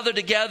 They gathered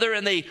together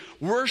and they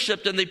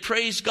worshiped and they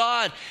praised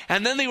God.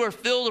 And then they were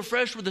filled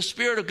afresh with the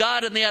Spirit of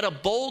God, and they had a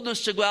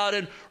boldness to go out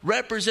and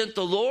represent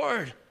the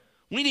Lord.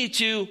 We need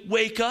to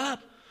wake up.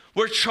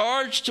 We're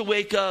charged to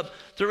wake up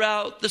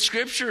throughout the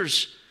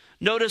Scriptures.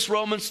 Notice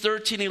Romans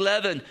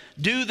 13:11.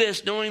 Do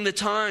this knowing the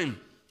time.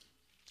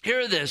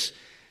 Hear this,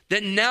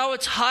 that now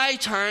it's high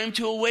time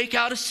to awake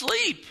out of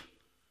sleep.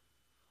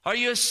 Are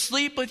you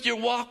asleep with your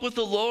walk with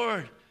the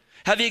Lord?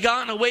 Have you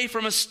gotten away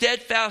from a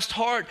steadfast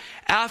heart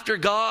after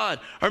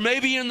God? Or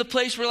maybe you're in the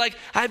place where like,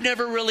 I've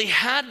never really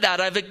had that.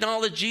 I've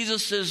acknowledged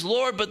Jesus as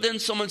Lord, but then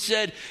someone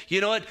said,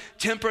 you know what,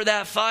 temper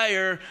that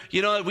fire.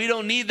 You know what, we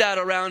don't need that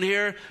around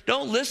here.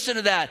 Don't listen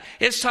to that.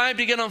 It's time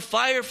to get on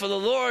fire for the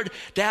Lord,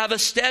 to have a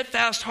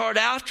steadfast heart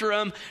after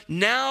Him.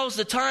 Now's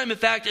the time. In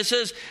fact, it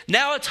says,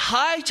 now it's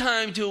high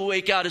time to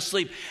awake out of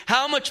sleep.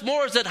 How much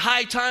more is it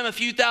high time a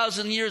few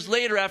thousand years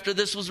later after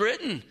this was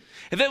written?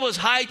 If it was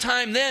high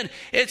time then,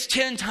 it's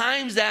 10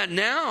 times that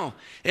now.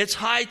 It's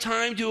high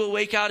time to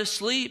awake out of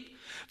sleep.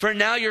 For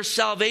now your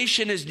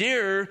salvation is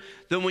nearer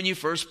than when you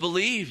first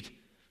believed.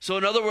 So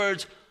in other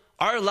words,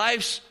 our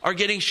lives are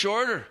getting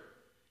shorter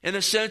in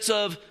the sense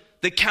of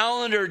the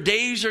calendar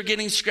days are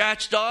getting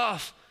scratched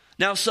off.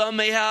 Now some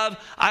may have,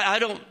 I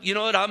don't, you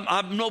know what,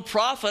 I'm no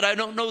prophet. I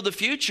don't know the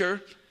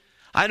future.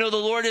 I know the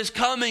Lord is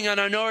coming, and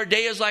I know our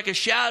day is like a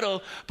shadow,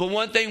 but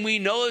one thing we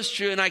know is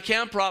true, and I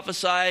can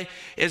prophesy,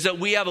 is that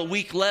we have a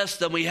week less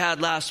than we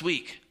had last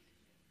week.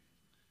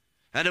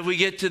 And if we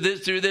get to this,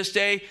 through this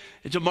day,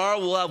 tomorrow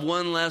we'll have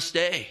one less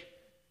day.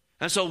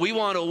 And so we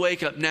want to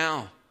wake up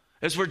now.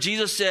 That's where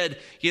Jesus said,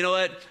 you know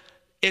what,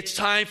 it's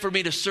time for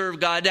me to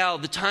serve God now.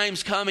 The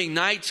time's coming,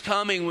 night's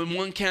coming when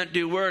one can't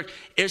do work.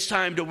 It's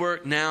time to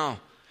work now.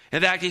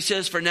 In fact, he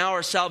says, for now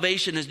our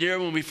salvation is near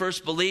when we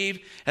first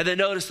believed. And then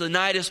notice the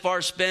night is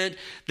far spent.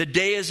 The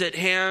day is at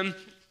hand.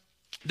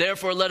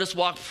 Therefore, let us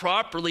walk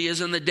properly as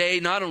in the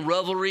day, not in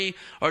revelry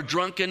or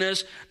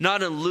drunkenness,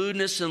 not in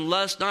lewdness and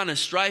lust, not in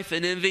strife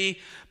and envy,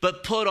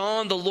 but put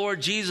on the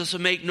Lord Jesus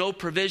and make no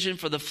provision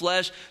for the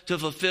flesh to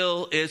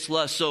fulfill its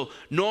lust. So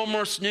no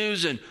more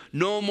snoozing,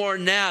 no more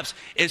naps.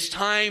 It's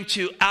time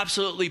to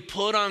absolutely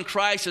put on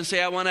Christ and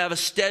say, I want to have a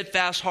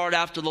steadfast heart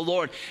after the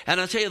Lord.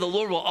 And I'll tell you, the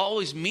Lord will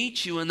always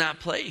meet you in that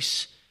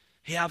place.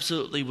 He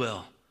absolutely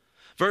will.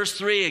 Verse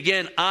 3,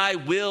 again, I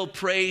will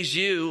praise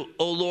you,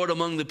 O Lord,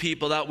 among the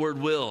people, that word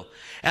will.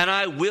 And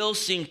I will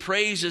sing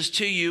praises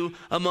to you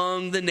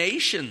among the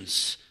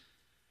nations.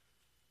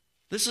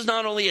 This is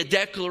not only a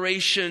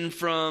declaration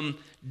from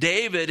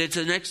David, it's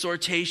an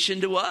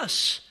exhortation to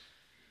us.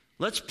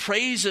 Let's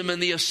praise him in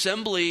the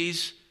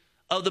assemblies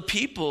of the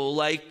people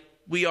like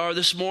we are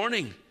this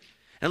morning.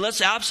 And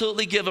let's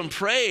absolutely give him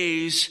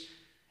praise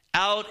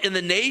out in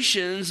the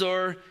nations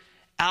or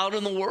out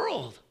in the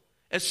world.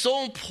 It's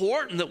so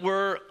important that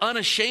we're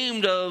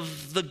unashamed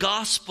of the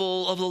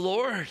gospel of the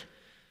Lord.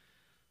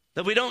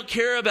 That we don't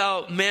care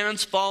about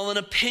man's fallen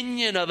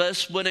opinion of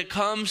us when it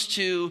comes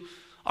to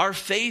our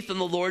faith in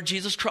the Lord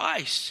Jesus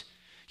Christ.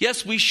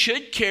 Yes, we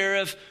should care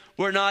if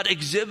we're not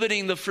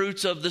exhibiting the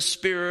fruits of the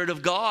Spirit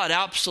of God.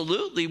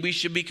 Absolutely, we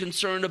should be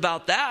concerned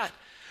about that.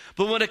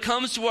 But when it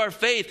comes to our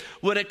faith,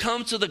 when it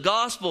comes to the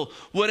gospel,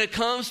 when it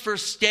comes for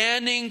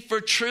standing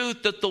for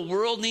truth that the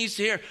world needs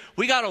to hear,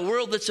 we got a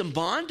world that's in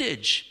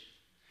bondage.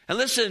 And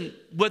listen,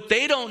 what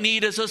they don't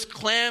need is us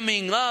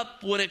clamming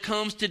up when it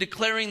comes to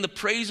declaring the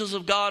praises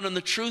of God and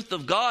the truth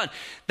of God.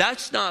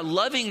 That's not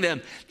loving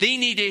them. They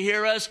need to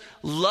hear us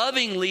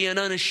lovingly and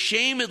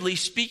unashamedly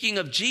speaking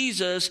of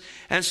Jesus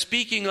and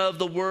speaking of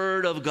the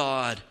Word of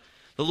God.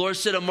 The Lord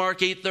said in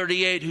Mark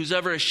 8:38, who's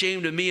ever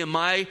ashamed of me and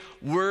my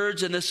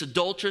words in this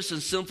adulterous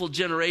and sinful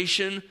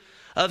generation,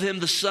 of him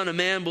the Son of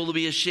Man will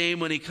be ashamed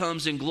when he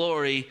comes in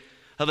glory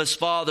of his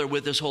Father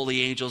with his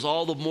holy angels.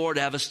 All the more to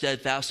have a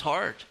steadfast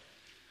heart.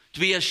 To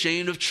be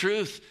ashamed of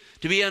truth,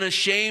 to be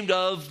unashamed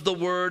of the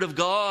Word of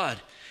God.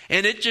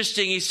 And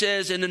interesting, he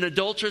says, in an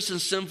adulterous and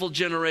sinful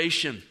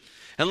generation.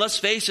 And let's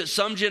face it,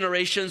 some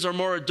generations are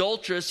more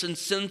adulterous and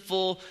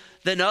sinful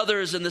than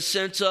others in the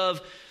sense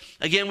of,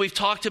 again, we've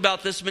talked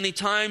about this many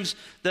times.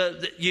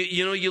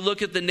 You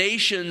look at the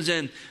nations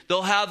and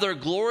they'll have their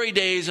glory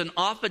days, and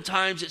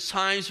oftentimes it's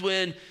times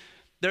when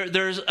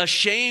there's a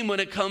shame when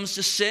it comes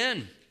to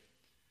sin.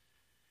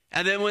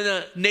 And then when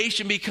a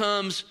nation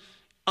becomes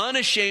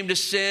unashamed of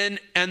sin,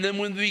 and then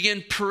when we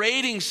begin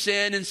parading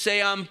sin and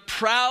say, I'm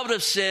proud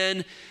of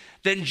sin,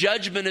 then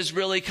judgment is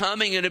really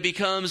coming and it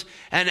becomes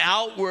an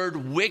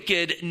outward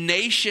wicked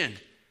nation.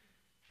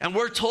 And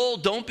we're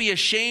told, don't be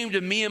ashamed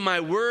of me and my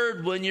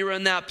word when you're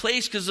in that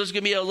place, because there's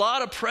going to be a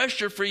lot of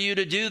pressure for you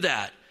to do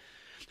that.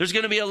 There's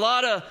going to be a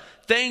lot of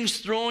things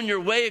thrown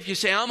your way if you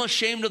say, I'm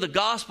ashamed of the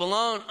gospel,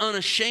 I'm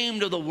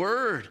unashamed of the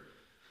word.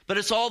 But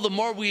it's all the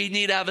more we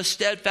need to have a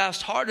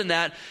steadfast heart in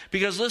that,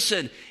 because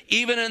listen,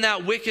 even in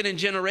that wicked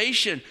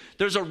generation,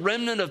 there's a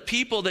remnant of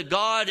people that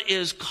God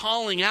is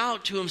calling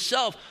out to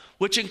himself.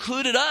 which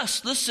included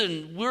us.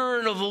 Listen,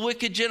 we're of a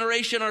wicked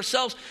generation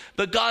ourselves,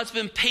 but God's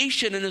been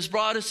patient and has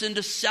brought us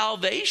into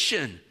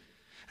salvation.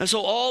 And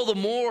so all the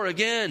more,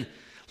 again,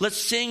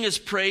 let's sing his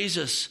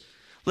praises.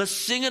 Let's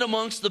sing it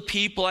amongst the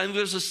people. I think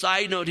there's a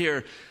side note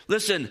here.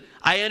 Listen,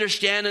 I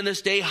understand in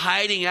this day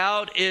hiding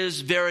out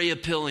is very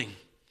appealing.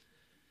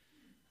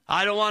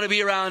 I don't want to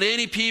be around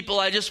any people.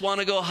 I just want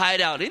to go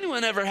hide out.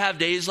 Anyone ever have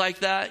days like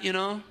that, you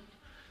know?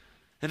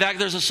 In fact,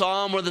 there's a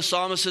psalm where the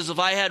psalmist says, if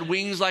I had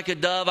wings like a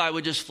dove, I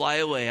would just fly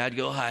away. I'd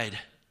go hide.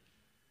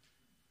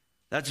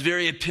 That's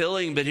very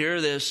appealing, but hear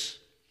this.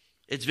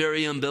 It's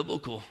very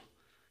unbiblical.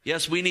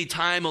 Yes, we need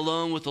time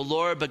alone with the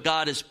Lord, but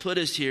God has put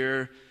us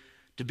here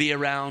to be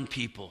around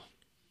people.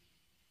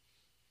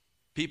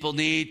 People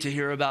need to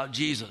hear about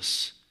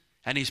Jesus,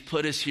 and he's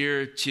put us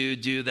here to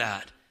do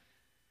that.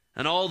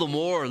 And all the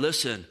more,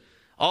 listen,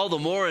 all the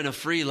more in a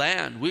free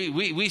land.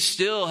 We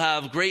still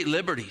have great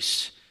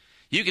liberties.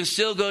 You can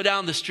still go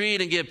down the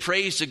street and give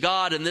praise to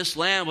God in this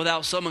land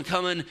without someone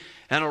coming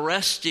and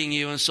arresting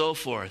you and so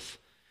forth.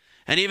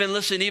 And even,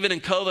 listen, even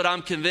in COVID,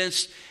 I'm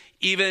convinced,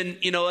 even,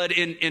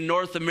 in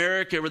North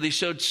America where they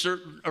showed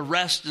certain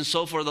arrests and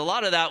so forth, a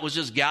lot of that was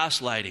just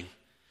gaslighting.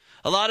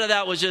 A lot of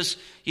that was just,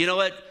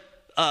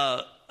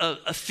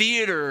 a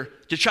theater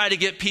to try to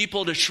get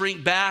people to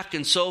shrink back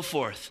and so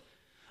forth.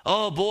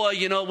 Oh boy,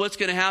 what's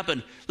going to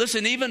happen?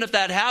 Listen, even if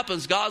that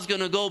happens, God's going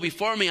to go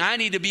before me. I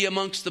need to be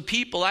amongst the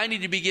people. I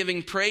need to be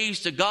giving praise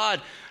to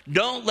God.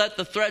 Don't let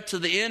the threats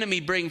of the enemy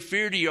bring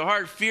fear to your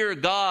heart. Fear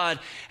God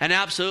and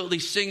absolutely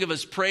sing of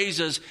his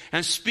praises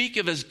and speak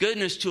of his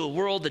goodness to a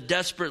world that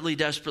desperately,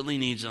 desperately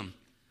needs him.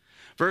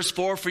 Verse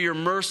 4, for your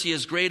mercy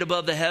is great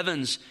above the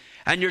heavens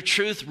and your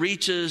truth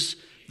reaches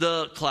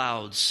the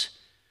clouds.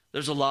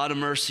 There's a lot of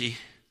mercy.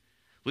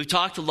 We've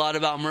talked a lot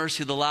about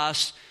mercy the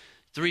last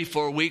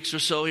 3-4 weeks or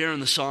so here in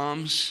the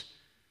Psalms.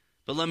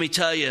 But let me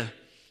tell you,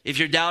 if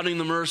you're doubting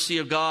the mercy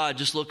of God,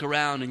 just look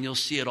around and you'll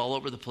see it all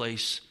over the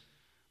place.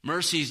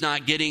 Mercy's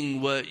not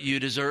getting what you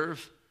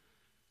deserve.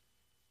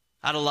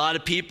 I had a lot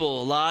of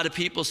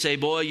people say,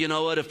 boy, you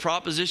know what, if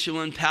Proposition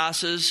 1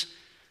 passes,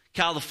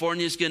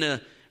 California's going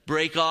to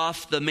break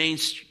off the main,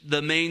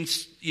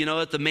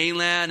 at the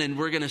mainland, and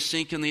we're going to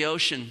sink in the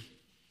ocean.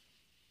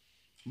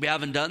 We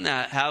haven't done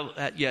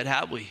that yet,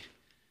 have we?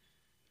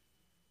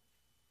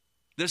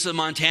 This in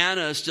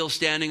Montana is still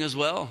standing as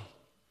well.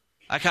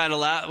 I kind of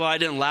laugh. Well, I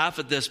didn't laugh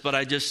at this, but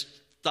I just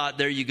thought,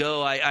 there you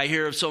go. I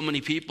hear of so many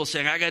people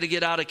saying, I got to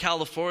get out of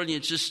California.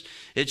 It's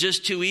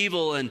just too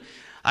evil. And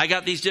I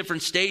got these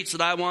different states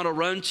that I want to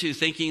run to,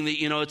 thinking that,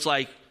 it's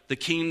like the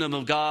kingdom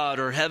of God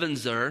or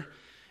heaven's there.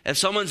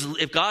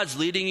 If God's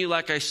leading you,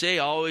 like I say,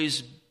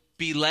 always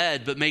be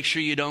led, but make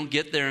sure you don't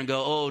get there and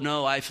go, oh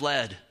no, I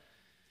fled.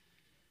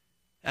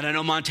 And I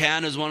know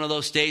Montana is one of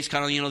those states,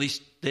 kind of,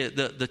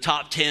 the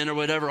top 10 or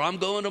whatever. I'm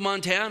going to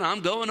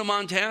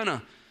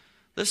Montana.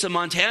 Listen,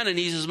 Montana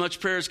needs as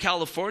much prayer as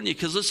California,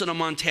 because listen, to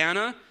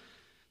Montana,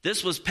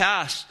 this was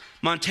passed.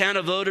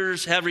 Montana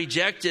voters have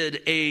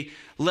rejected a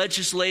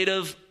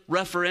legislative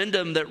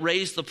referendum that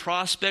raised the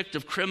prospect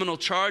of criminal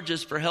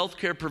charges for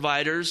healthcare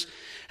providers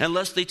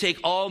unless they take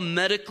all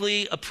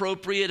medically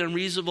appropriate and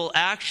reasonable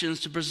actions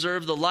to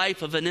preserve the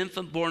life of an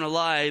infant born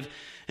alive,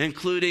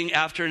 including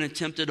after an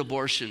attempted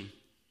abortion.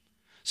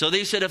 So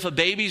they said if a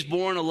baby's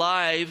born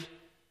alive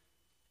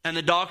and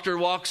the doctor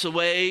walks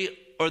away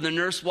or the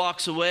nurse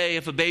walks away,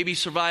 if a baby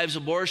survives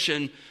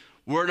abortion,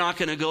 we're not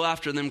going to go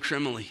after them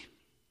criminally.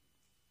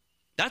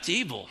 That's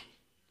evil.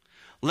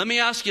 Let me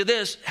ask you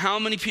this. How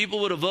many people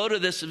would have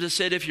voted this if they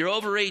said if you're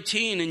over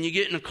 18 and you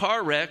get in a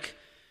car wreck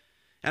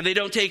and they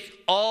don't take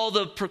all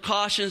the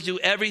precautions, do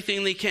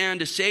everything they can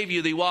to save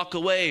you, they walk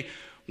away,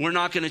 we're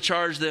not going to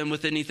charge them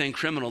with anything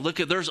criminal. Look,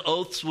 there's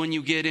oaths when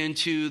you get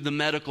into the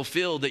medical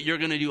field that you're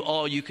going to do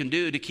all you can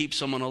do to keep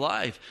someone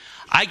alive.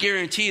 I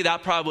guarantee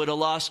that probably would have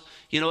lost,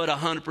 at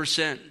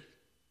 100%.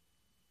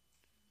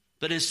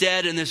 But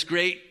instead, in this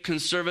great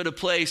conservative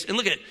place, and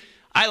look at,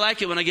 I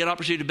like it when I get an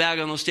opportunity to bag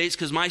on those states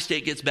because my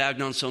state gets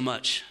bagged on so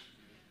much.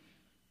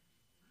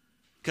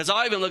 Because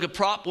I'll even look at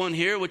Prop 1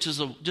 here, which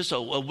is just a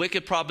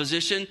wicked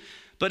proposition,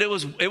 but it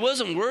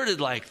wasn't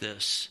worded like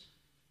this.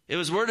 It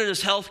was worded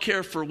as health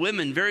care for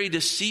women, very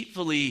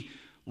deceitfully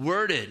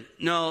worded.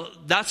 No,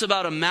 that's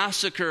about a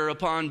massacre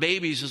upon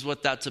babies is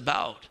what that's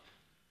about.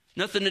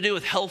 Nothing to do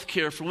with health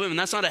care for women.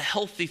 That's not a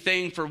healthy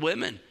thing for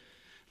women.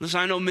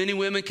 Listen, I know many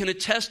women can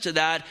attest to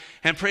that,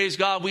 and praise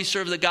God, we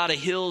serve the God who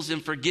heals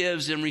and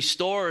forgives and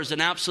restores,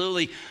 and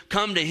absolutely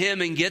come to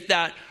him and get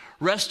that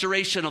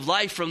restoration of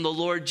life from the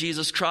Lord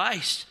Jesus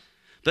Christ.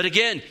 But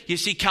again, you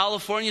see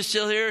California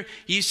still here,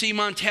 you see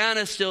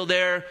Montana still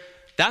there.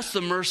 That's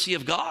the mercy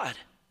of God.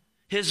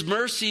 His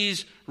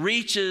mercies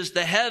reaches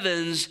the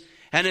heavens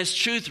and his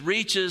truth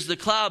reaches the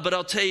cloud. But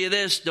I'll tell you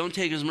this, don't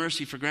take his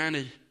mercy for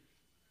granted.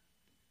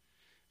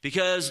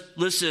 Because,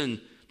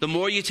 listen, the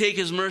more you take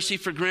his mercy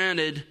for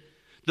granted,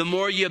 the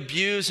more you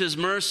abuse his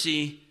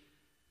mercy,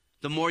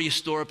 the more you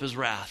store up his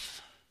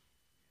wrath.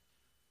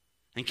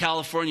 And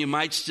California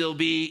might still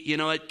be,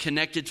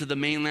 connected to the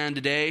mainland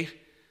today,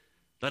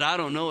 But I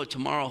don't know what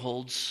tomorrow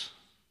holds.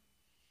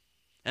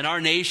 And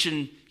our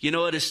nation,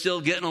 it is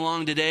still getting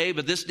along today,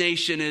 but this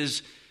nation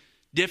is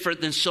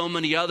different than so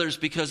many others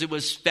because it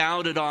was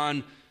founded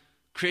on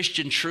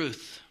Christian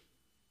truth.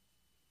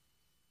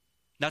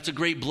 That's a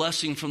great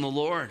blessing from the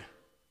Lord.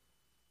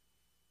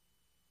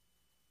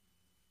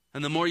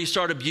 And the more you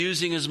start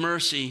abusing his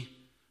mercy,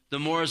 the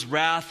more his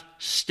wrath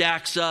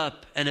stacks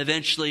up and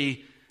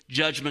eventually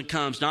judgment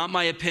comes. Not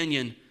my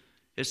opinion,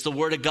 it's the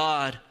word of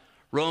God.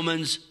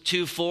 Romans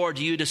 2:4,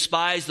 do you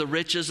despise the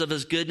riches of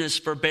his goodness,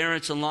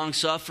 forbearance, and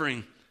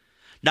long-suffering,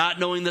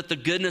 not knowing that the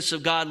goodness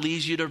of God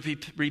leads you to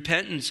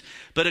repentance,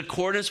 but in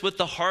accordance with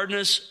the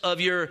hardness of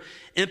your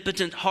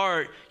impotent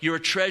heart, you are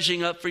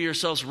treasuring up for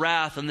yourselves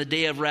wrath on the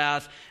day of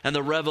wrath and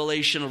the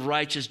revelation of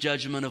righteous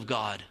judgment of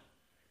God.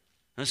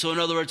 And so in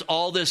other words,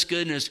 all this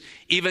goodness,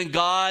 even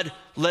God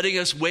letting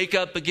us wake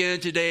up again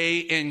today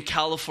in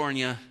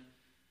California,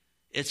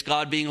 it's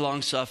God being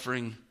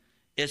long-suffering.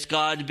 It's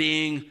God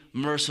being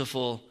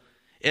merciful.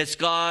 It's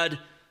God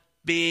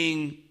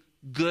being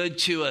good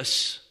to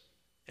us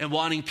and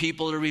wanting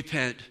people to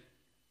repent.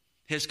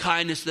 His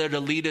kindness there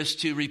to lead us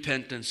to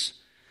repentance.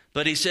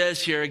 But he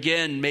says here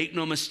again, make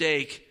no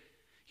mistake,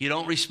 you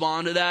don't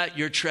respond to that,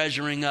 you're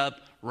treasuring up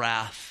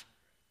wrath.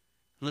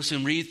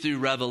 Listen, read through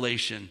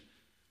Revelation.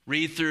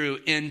 Read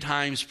through end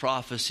times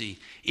prophecy.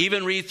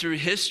 Even read through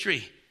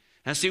history.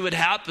 And see what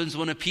happens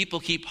when a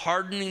people keep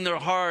hardening their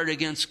heart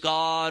against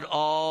God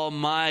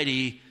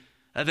Almighty.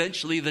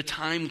 Eventually the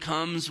time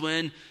comes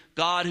when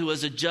God, who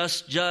is a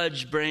just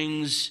judge,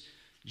 brings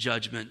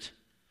judgment.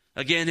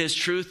 Again, his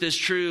truth is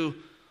true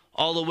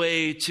all the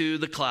way to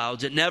the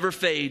clouds. It never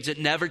fades. It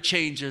never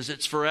changes.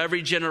 It's for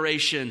every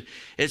generation.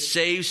 It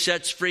saves,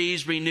 sets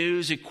free,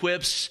 renews,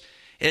 equips.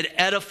 It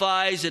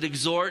edifies, it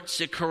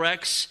exhorts, it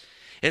corrects.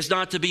 It's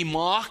not to be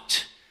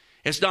mocked.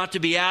 It's not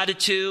to be added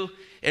to.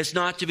 It's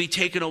not to be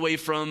taken away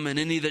from, and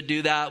any that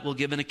do that will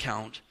give an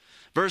account.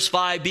 Verse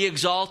 5, be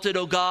exalted,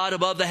 O God,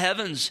 above the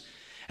heavens,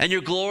 and your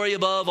glory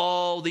above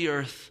all the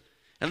earth.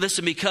 And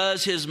listen,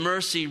 because his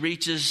mercy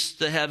reaches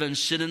the heavens,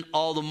 shouldn't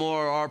all the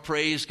more our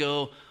praise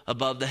go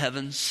above the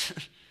heavens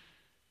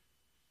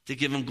to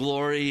give him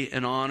glory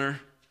and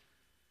honor?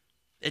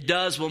 It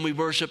does when we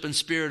worship in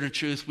spirit and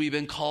truth. We've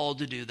been called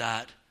to do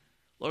that.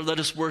 Lord,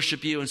 let us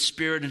worship you in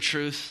spirit and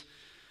truth,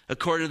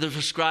 according to the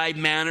prescribed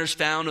manners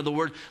found in the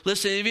word.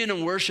 Listen, even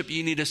in worship,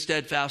 you need a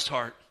steadfast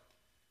heart.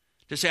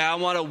 To say, I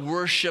want to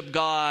worship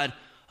God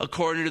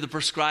according to the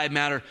prescribed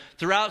manner.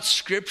 Throughout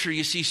Scripture,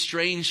 you see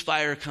strange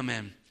fire come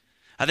in.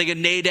 I think of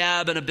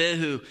Nadab and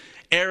Abihu,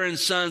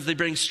 Aaron's sons, they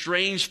bring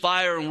strange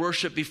fire and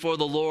worship before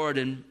the Lord,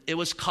 and it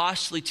was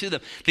costly to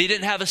them. They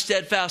didn't have a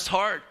steadfast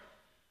heart.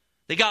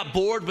 They got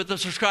bored with the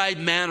prescribed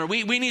manner.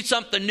 We need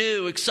something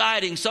new,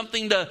 exciting,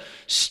 something to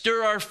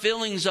stir our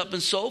feelings up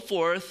and so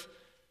forth.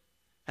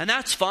 And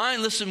that's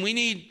fine. Listen, we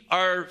need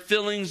our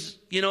feelings,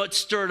 it's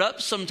stirred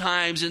up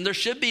sometimes, and there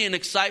should be an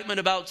excitement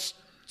about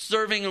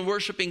serving and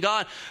worshiping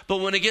God. But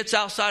when it gets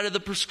outside of the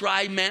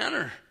prescribed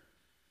manner,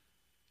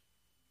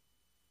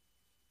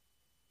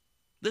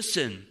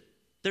 listen,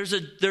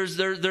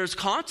 there's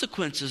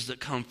consequences that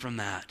come from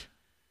that.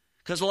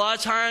 Because a lot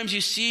of times you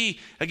see,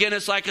 again,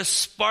 it's like a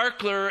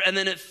sparkler and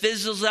then it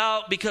fizzles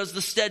out because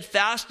the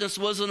steadfastness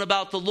wasn't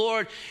about the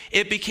Lord.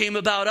 It became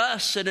about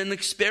us and an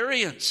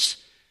experience.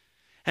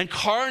 And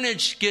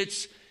carnage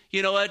gets,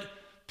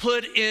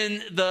 put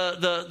in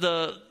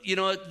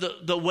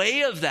the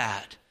way of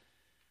that.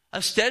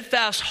 A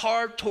steadfast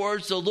heart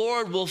towards the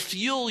Lord will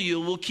fuel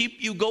you, will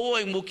keep you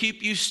going, will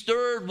keep you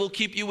stirred, will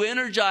keep you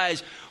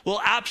energized,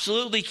 will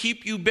absolutely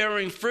keep you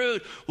bearing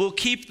fruit, will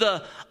keep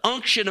the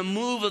unction and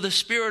move of the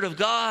Spirit of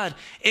God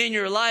in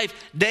your life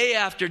day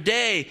after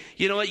day,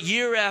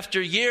 year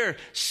after year,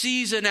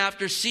 season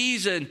after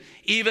season,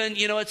 even,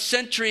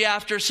 century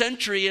after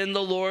century in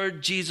the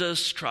Lord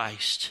Jesus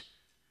Christ.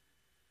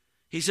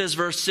 He says,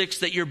 verse 6,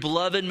 that your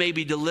beloved may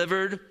be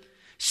delivered.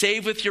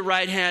 Save with your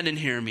right hand and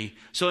hear me.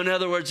 So in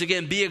other words,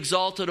 again, be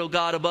exalted, O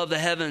God, above the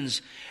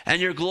heavens,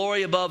 and your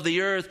glory above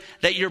the earth,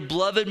 that your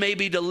beloved may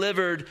be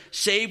delivered.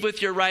 Save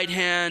with your right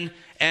hand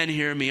and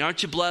hear me.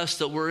 Aren't you blessed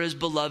that we're his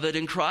beloved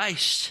in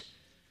Christ?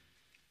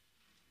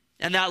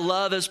 And that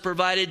love has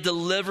provided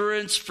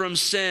deliverance from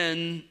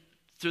sin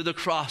through the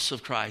cross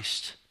of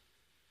Christ.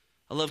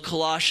 I love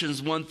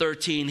Colossians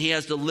 1:13. He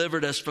has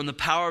delivered us from the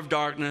power of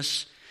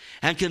darkness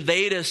and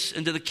conveyed us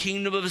into the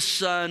kingdom of his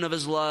Son, of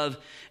his love,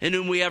 in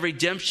whom we have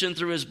redemption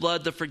through his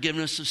blood, the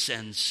forgiveness of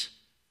sins.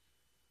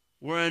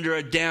 We're under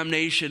a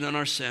damnation on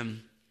our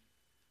sin.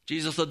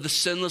 Jesus lived the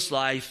sinless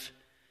life.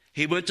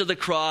 He went to the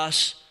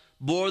cross,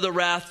 bore the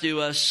wrath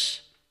due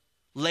us,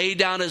 laid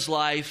down his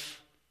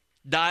life,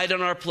 died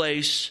in our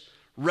place,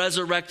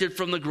 resurrected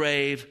from the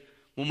grave.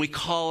 When we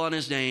call on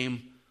his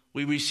name,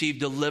 we receive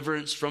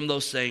deliverance from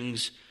those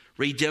things,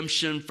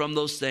 redemption from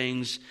those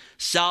things,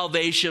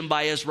 salvation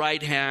by his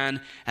right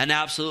hand, and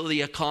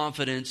absolutely a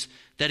confidence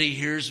that he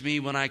hears me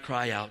when I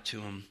cry out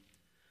to him.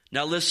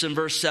 Now listen,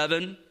 verse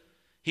 7,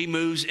 he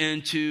moves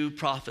into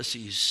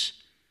prophecies.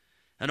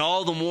 And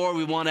all the more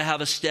we want to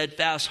have a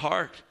steadfast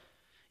heart.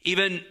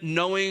 even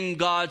knowing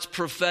God's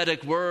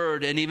prophetic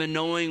word and even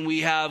knowing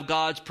we have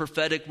God's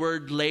prophetic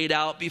word laid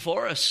out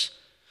before us.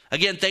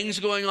 Again, things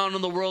going on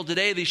in the world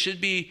today, they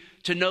should be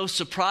to no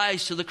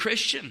surprise to the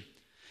Christian.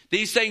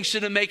 These things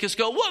shouldn't make us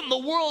go, what in the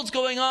world's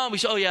going on? We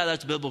say, oh yeah,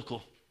 that's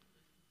biblical.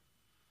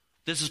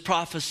 This is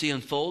prophecy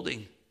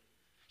unfolding.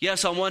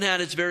 Yes, on one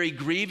hand, it's very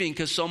grieving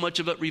because so much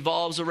of it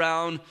revolves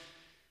around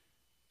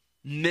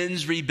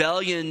men's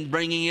rebellion,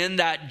 bringing in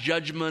that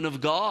judgment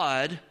of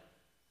God.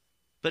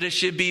 But it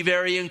should be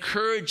very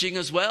encouraging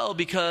as well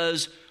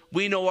because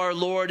we know our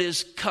Lord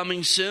is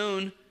coming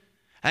soon.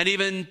 And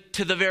even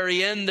to the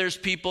very end, there's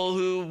people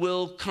who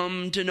will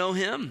come to know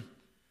him.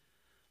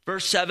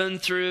 Verse 7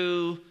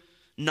 through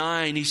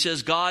 9, he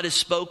says, God has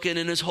spoken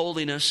in his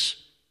holiness.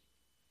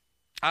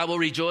 I will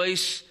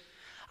rejoice.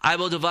 I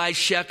will divide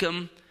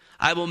Shechem.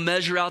 I will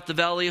measure out the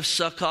valley of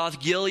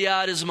Succoth.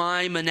 Gilead is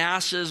mine.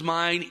 Manasseh is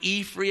mine.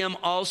 Ephraim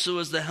also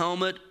is the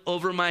helmet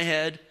over my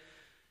head.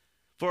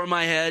 For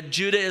my head,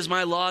 Judah is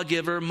my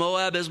lawgiver,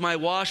 Moab is my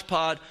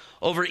washpot.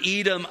 Over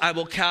Edom I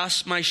will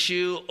cast my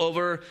shoe,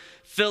 over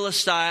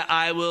Philistine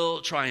I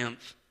will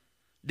triumph.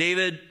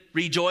 David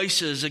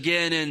rejoices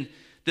again in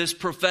this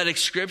prophetic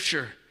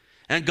scripture,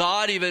 and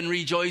God even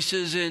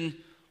rejoices in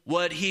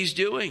what he's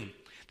doing.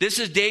 This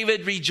is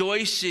David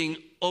rejoicing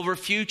over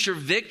future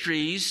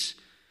victories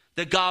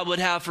that God would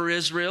have for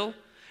Israel,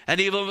 and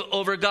even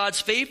over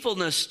God's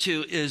faithfulness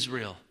to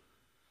Israel.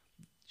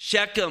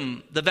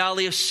 Shechem, the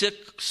valley of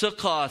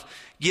Succoth,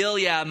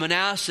 Gilead,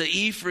 Manasseh,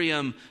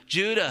 Ephraim,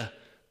 Judah.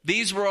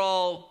 These were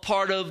all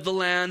part of the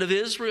land of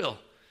Israel.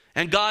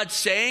 And God's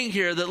saying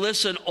here that,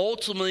 listen,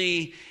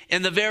 ultimately,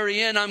 in the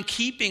very end, I'm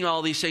keeping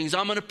all these things.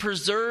 I'm going to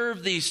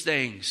preserve these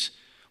things.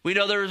 We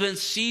know there have been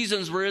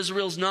seasons where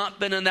Israel's not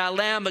been in that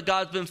land, but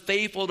God's been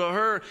faithful to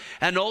her.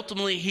 And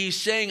ultimately, he's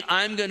saying,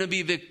 I'm going to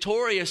be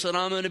victorious and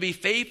I'm going to be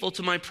faithful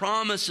to my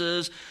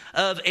promises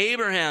of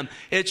Abraham.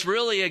 It's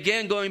really,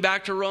 again, going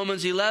back to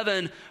Romans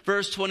 11,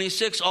 verse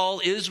 26,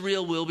 all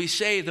Israel will be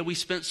saved, that we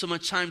spent so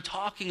much time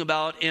talking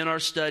about in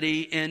our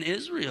study in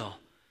Israel.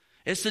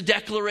 It's the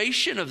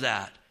declaration of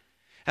that.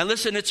 And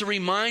listen, it's a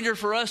reminder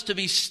for us to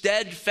be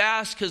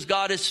steadfast because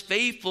God is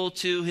faithful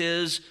to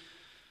his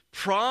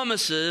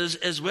promises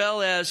as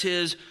well as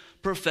his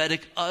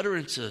prophetic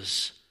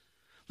utterances.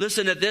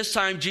 Listen, at this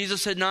time,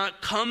 Jesus had not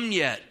come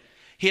yet.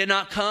 He had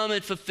not come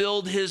and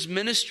fulfilled his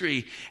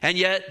ministry. And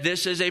yet,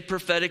 this is a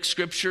prophetic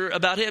scripture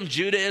about him.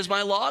 Judah is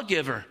my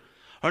lawgiver.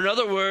 Or in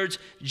other words,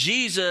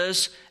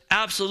 Jesus,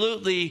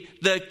 absolutely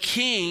the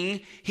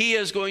king, he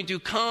is going to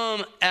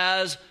come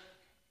as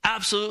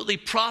absolutely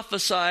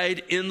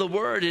prophesied in the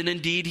word. And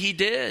indeed, he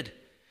did.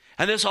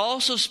 And this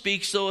also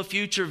speaks, though, of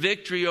future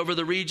victory over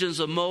the regions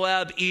of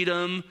Moab,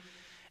 Edom,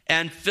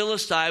 and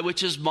Philistine,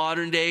 which is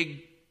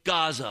modern-day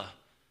Gaza,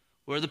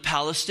 where the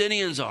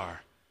Palestinians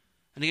are.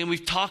 And again,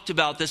 we've talked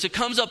about this. It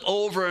comes up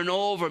over and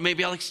over.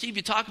 Maybe, like, Steve,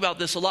 you talk about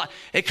this a lot.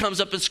 It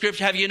comes up in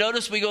Scripture. Have you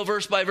noticed we go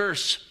verse by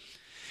verse?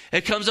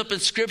 It comes up in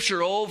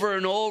Scripture over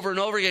and over and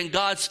over again.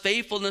 God's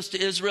faithfulness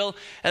to Israel,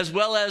 as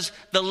well as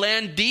the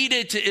land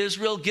deeded to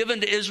Israel,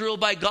 given to Israel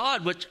by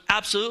God, which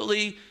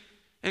absolutely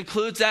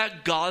includes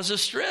that Gaza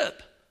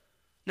Strip.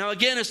 Now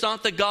again, it's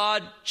not that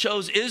God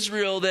chose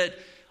Israel that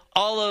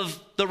all of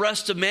the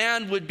rest of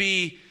man would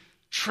be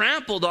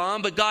trampled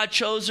on, but God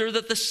chose her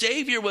that the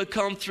Savior would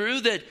come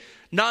through, that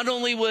not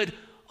only would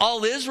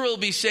all Israel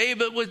be saved,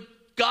 but with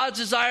God's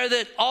desire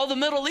that all the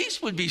Middle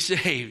East would be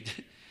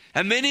saved.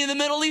 And many in the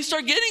Middle East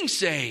are getting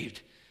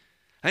saved.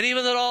 And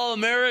even that all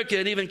America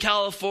and even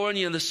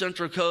California and the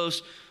Central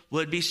Coast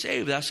would be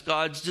saved. That's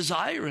God's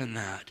desire in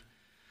that.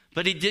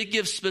 But he did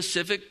give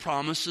specific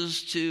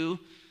promises to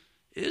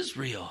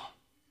Israel.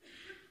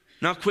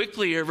 Now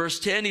quickly here, verse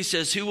 10, he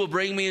says, who will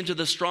bring me into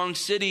the strong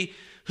city?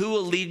 Who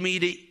will lead me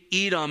to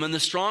Edom? And the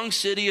strong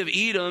city of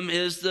Edom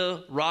is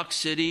the rock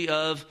city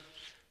of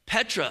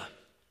Petra.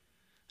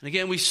 And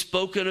again, we've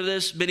spoken of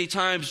this many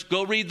times.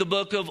 Go read the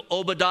book of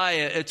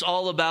Obadiah. It's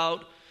all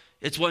about,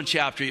 it's one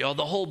chapter,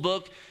 the whole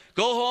book.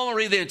 Go home and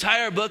read the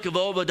entire book of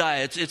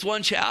Obadiah. It's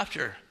one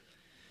chapter.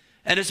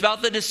 And it's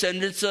about the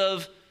descendants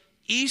of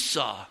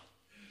Esau,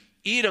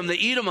 Edom,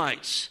 the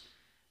Edomites,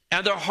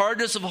 and their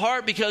hardness of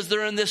heart because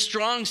they're in this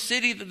strong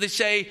city that they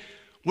say,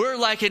 we're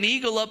like an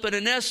eagle up in a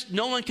nest.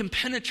 No one can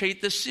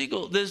penetrate this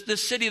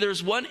city.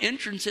 There's one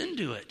entrance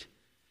into it.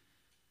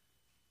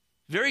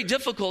 Very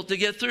difficult to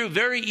get through,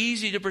 very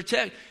easy to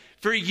protect.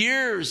 For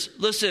years,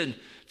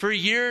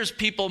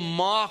 people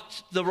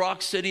mocked the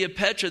rock city of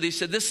Petra. They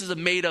said, this is a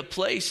made-up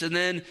place. And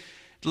then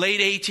late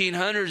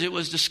 1800s, it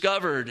was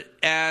discovered,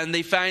 and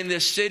they find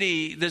this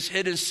city, this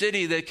hidden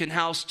city that can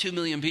house 2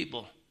 million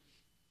people.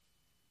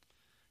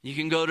 You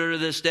can go to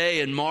this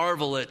day and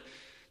marvel at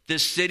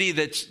this city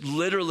that's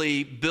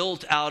literally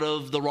built out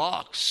of the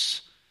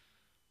rocks.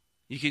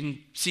 You can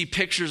see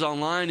pictures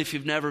online if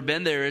you've never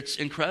been there. It's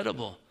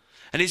incredible.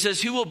 And he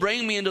says, who will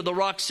bring me into the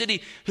rock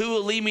city? Who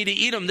will lead me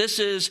to Edom? This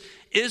is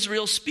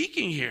Israel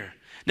speaking here.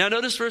 Now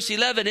notice verse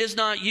 11, is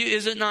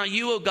it not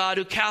you, O God,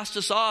 who cast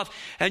us off,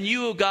 and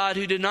you, O God,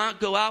 who did not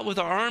go out with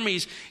our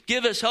armies?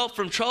 Give us help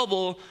from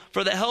trouble,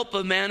 for the help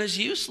of man is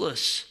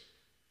useless.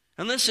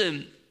 And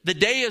listen, the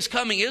day is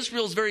coming.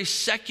 Israel is very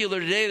secular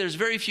today. There's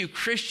very few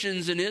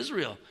Christians in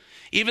Israel.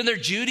 Even their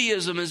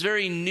Judaism is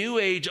very new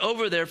age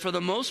over there for the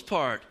most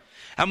part.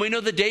 And we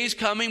know the day's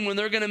coming when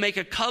they're going to make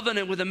a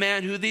covenant with a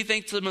man who they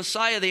think is the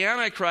Messiah, the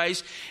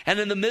Antichrist. And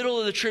in the middle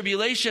of the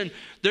tribulation,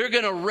 they're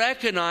going to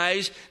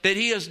recognize that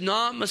he is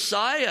not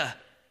Messiah.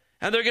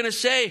 And they're going to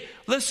say,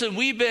 listen,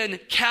 we've been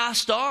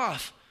cast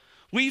off.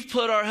 We've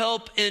put our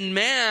help in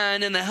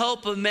man, and the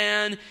help of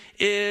man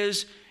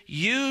is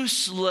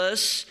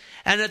useless.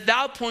 And at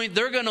that point,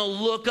 they're going to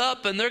look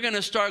up and they're going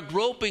to start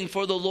groping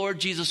for the Lord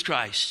Jesus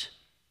Christ.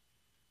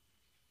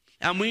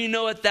 And we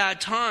know at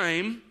that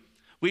time,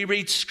 we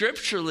read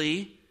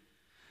scripturally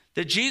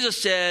that Jesus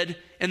said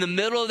in the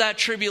middle of that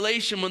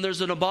tribulation, when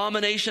there's an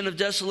abomination of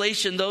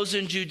desolation, those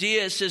in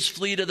Judea, it says,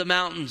 flee to the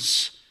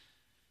mountains.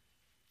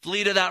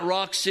 Flee to that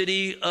rock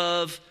city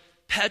of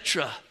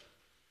Petra.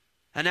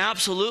 And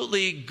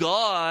absolutely,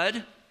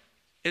 God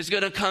is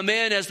going to come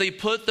in as they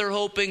put their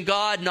hope in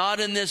God, not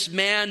in this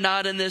man,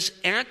 not in this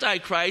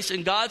Antichrist.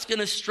 And God's going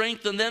to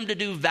strengthen them to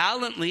do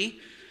valiantly.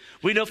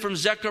 We know from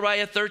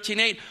Zechariah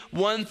 13:8,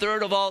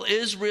 1/3 of all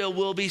Israel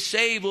will be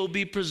saved, will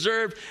be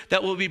preserved,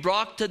 that will be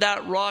brought to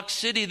that rock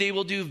city. They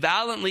will do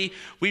valiantly.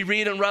 We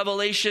read in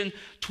Revelation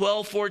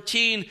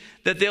 12:14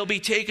 that they'll be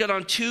taken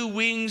on 2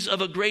 wings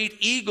of a great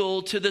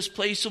eagle to this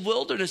place of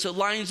wilderness. It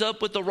lines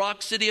up with the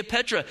rock city of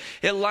Petra.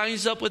 It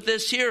lines up with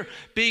this here,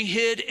 being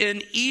hid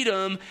in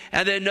Edom.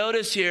 And then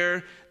notice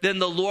here, then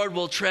the Lord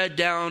will tread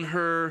down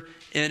her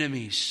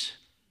enemies.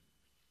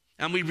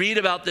 And we read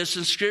about this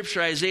in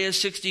Scripture. Isaiah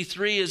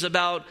 63 is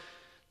about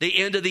the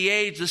end of the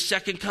age, the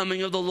second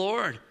coming of the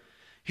Lord.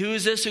 Who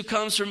is this who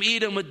comes from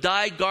Edom with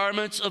dyed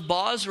garments of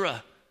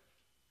Bozrah?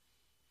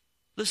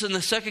 Listen,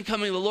 the second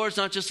coming of the Lord is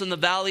not just in the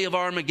valley of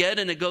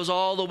Armageddon. It goes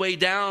all the way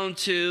down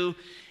to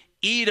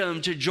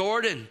Edom, to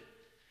Jordan.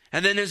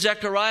 And then in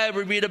Zechariah,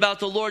 we read about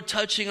the Lord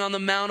touching on the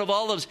Mount of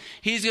Olives.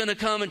 He's going to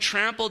come and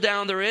trample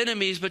down their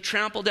enemies, but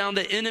trample down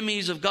the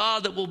enemies of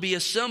God that will be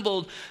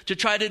assembled to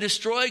try to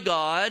destroy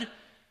God,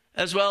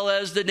 as well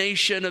as the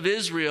nation of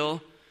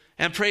Israel.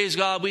 And praise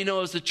God, we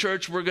know as the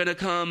church, we're going to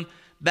come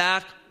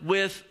back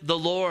with the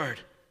Lord.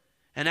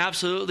 And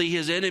absolutely,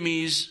 his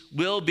enemies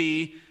will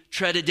be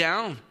treaded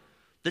down.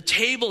 The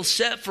table's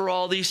set for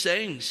all these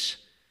things.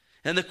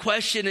 And the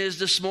question is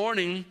this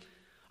morning,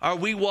 are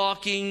we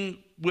walking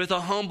with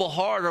a humble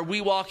heart? Are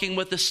we walking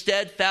with a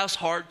steadfast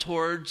heart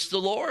towards the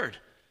Lord?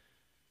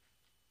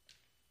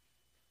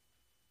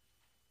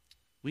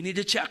 We need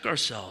to check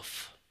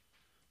ourselves.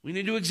 We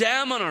need to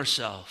examine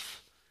ourselves.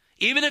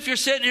 Even if you're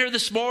sitting here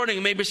this morning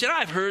and maybe saying,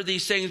 I've heard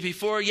these things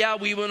before. Yeah,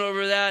 we went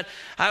over that.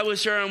 I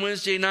was here on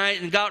Wednesday night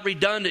and got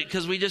redundant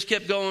because we just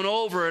kept going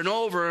over and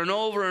over and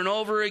over and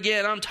over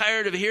again. I'm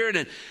tired of hearing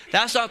it.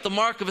 That's not the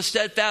mark of a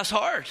steadfast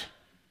heart.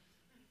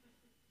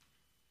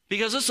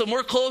 Because listen,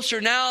 we're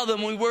closer now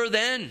than we were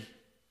then.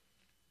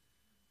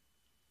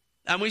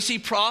 And we see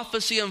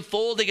prophecy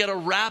unfolding at a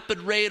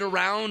rapid rate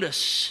around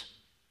us.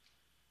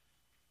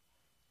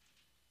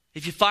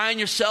 If you find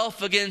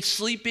yourself again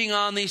sleeping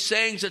on these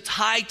things, it's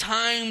high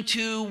time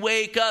to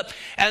wake up.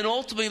 And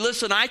ultimately,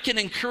 listen, I can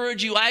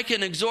encourage you, I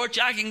can exhort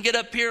you, I can get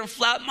up here and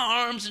flap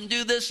my arms and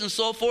do this and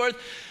so forth.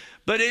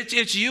 But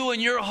it's you and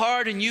your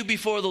heart and you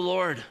before the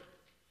Lord.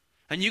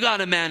 And you got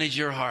to manage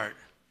your heart.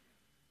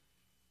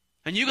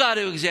 And you got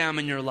to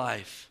examine your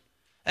life.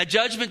 At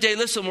Judgment Day,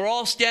 listen, we're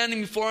all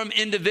standing before him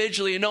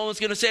individually, and no one's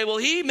going to say, well,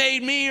 he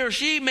made me or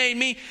she made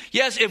me.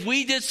 Yes, if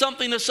we did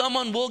something to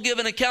someone, we'll give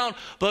an account.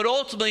 But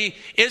ultimately,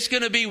 it's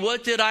going to be,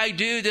 what did I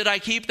do? Did I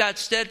keep that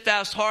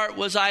steadfast heart?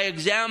 Was I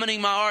examining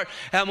my heart?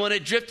 And when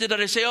it drifted, did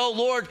I say, oh,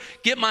 Lord,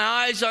 get my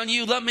eyes on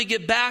you. Let me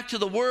get back to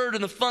the word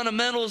and the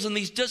fundamentals and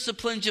these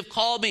disciplines you've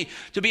called me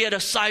to be a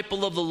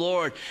disciple of the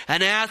Lord,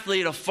 an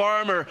athlete, a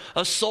farmer,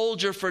 a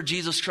soldier for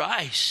Jesus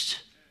Christ.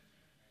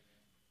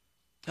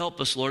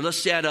 Help us, Lord. Let's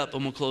stand up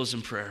and we'll close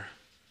in prayer.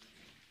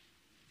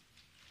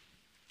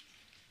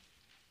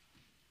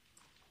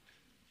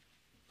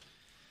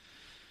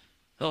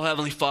 Oh,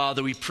 Heavenly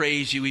Father, we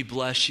praise you, we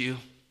bless you,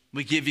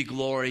 we give you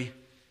glory.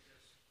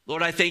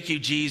 Lord, I thank you,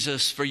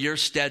 Jesus, for your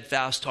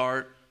steadfast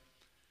heart.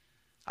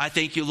 I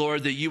thank you,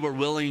 Lord, that you were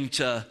willing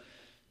to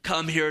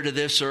come here to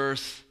this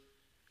earth.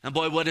 And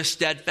boy, what a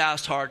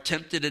steadfast heart,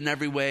 tempted in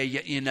every way,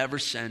 yet you never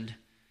sinned.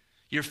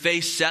 Your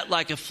face set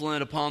like a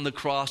flint upon the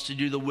cross to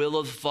do the will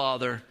of the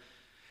Father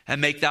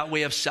and make that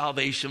way of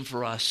salvation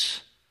for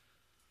us.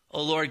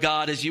 Oh, Lord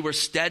God, as you were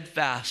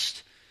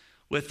steadfast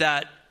with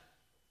that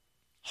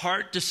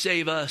heart to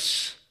save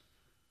us,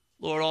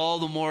 Lord, all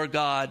the more,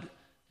 God,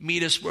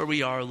 meet us where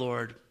we are,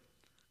 Lord.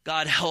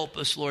 God, help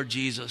us, Lord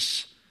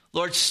Jesus.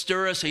 Lord,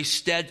 stir us a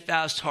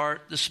steadfast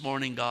heart this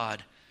morning,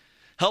 God.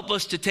 Help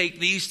us to take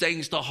these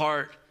things to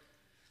heart.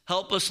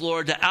 Help us,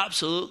 Lord, to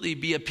absolutely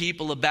be a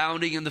people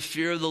abounding in the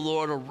fear of the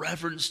Lord, a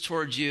reverence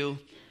towards you.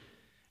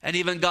 And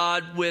even,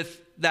 God,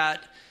 with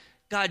that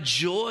God,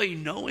 joy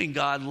knowing,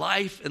 God,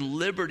 life and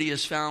liberty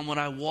is found when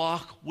I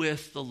walk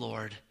with the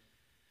Lord.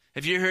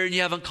 If you're here and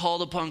you haven't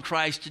called upon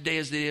Christ, today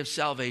is the day of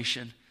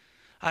salvation.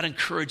 I'd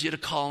encourage you to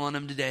call on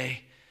him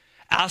today.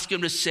 Ask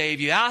him to save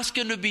you. Ask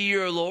him to be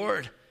your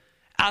Lord.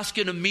 Ask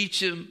him to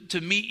meet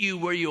you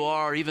where you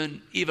are,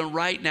 even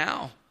right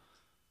now.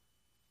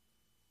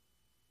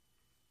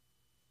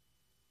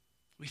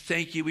 We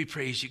thank you. We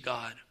praise you,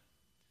 God.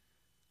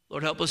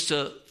 Lord, help us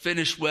to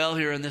finish well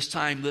here in this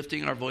time,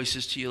 lifting our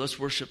voices to you. Let's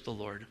worship the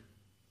Lord.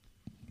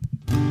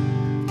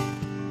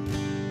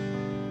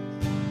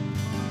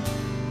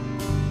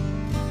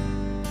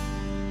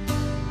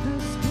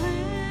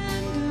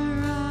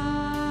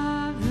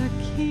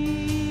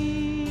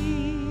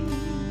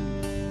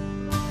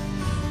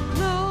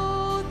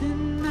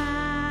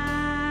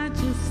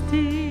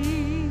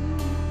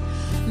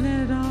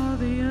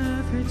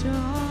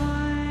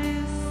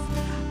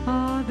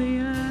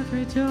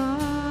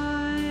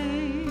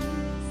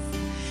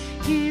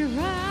 He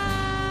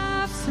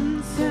wraps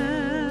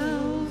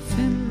himself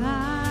in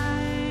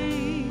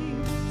light,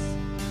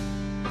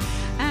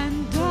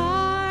 and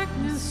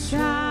darkness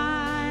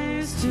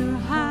tries to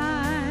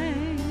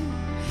hide,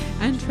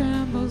 and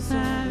trembles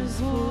at his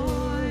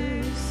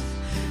voice,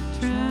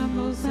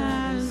 trembles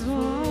at his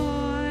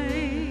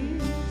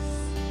voice.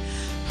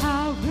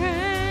 How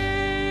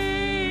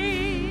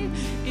great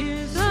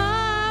is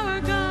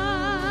our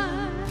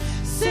God!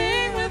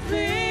 Sing with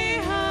me,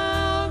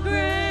 how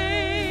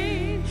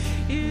great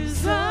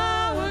is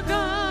our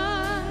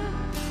God.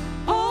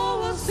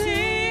 Oh, we'll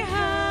see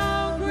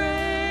how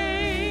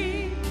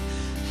great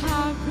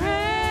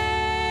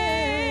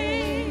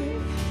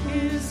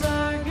is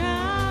our God.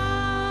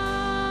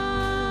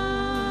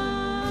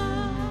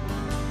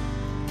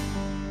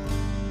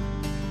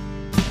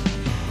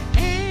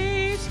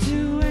 Age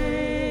to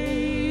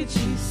age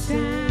he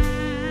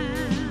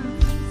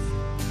stands,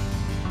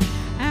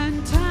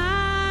 and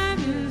time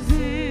is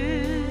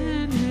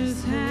in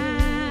his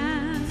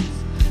hands,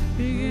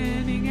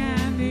 beginning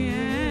and the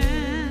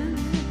end,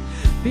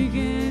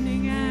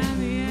 beginning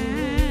and the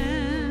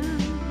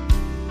end.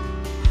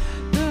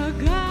 The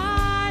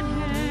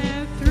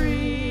Godhead,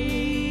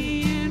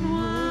 three in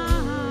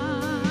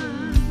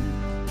one,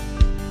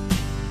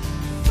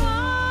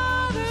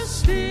 Father,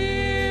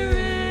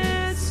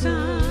 Spirit,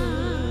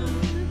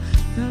 Son,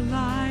 the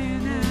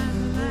Lion and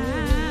the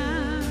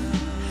Lamb,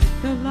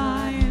 the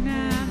Lion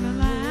and the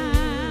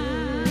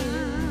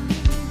Lamb.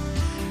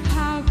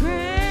 How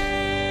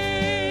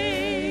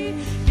great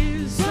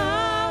is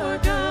our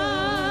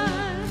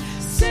God!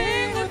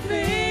 Sing with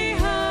me,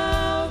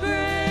 how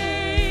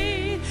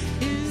great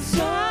is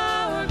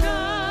our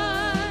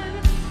God!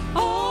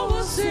 Oh,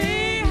 we'll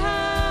see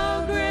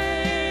how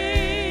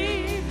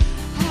great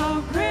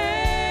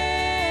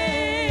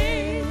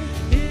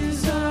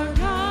is our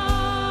God.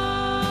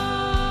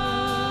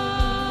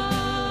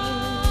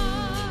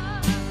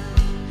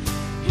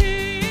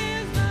 He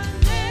is the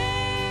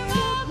name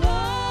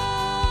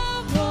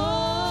above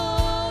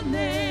all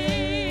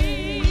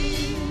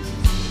names,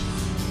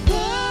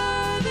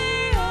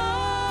 worthy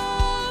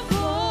of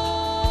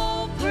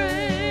all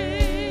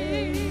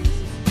praise.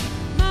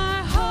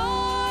 My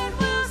heart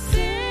will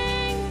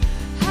sing,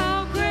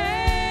 how great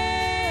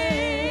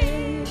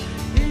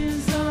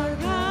is our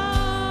God.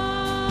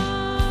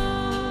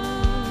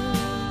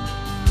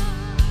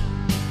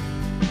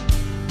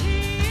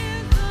 He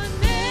is the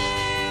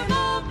name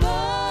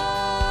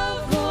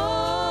above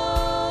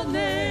all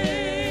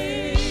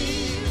names,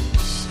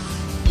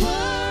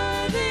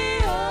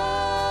 worthy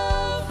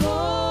of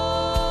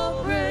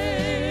all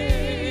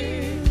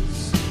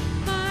praise.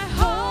 My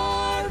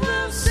heart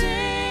will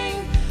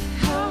sing,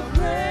 how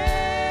great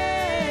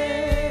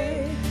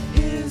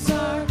is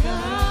our God.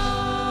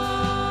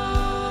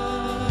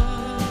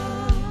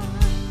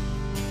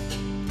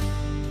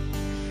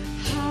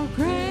 How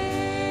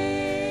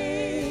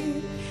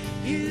great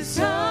is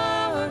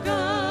our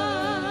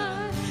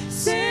God!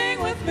 Sing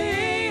with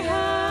me,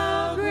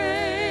 how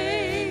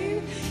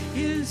great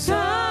is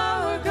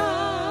our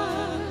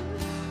God!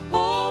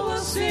 Oh, we'll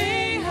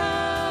see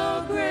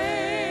how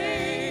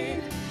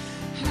great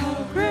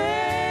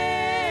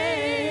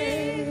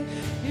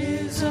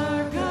is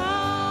our God!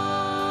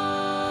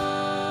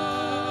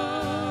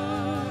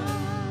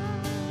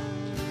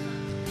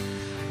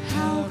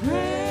 How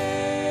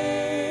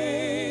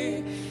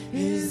great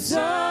is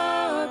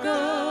our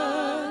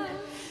God!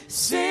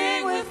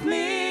 Sing with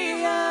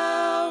me,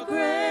 how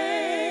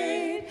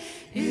great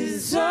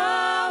is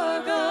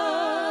our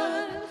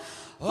God!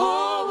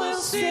 Oh, we'll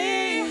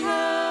see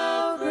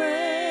how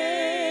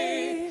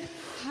great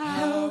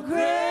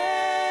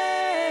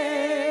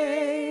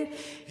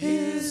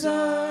is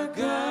our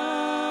God!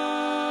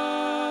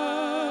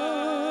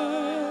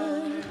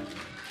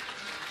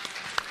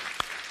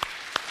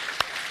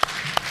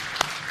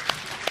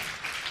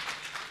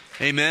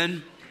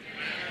 Amen.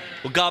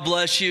 Well, God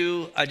bless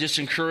you. I just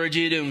encourage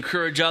you to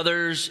encourage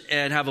others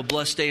and have a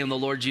blessed day in the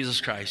Lord Jesus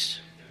Christ.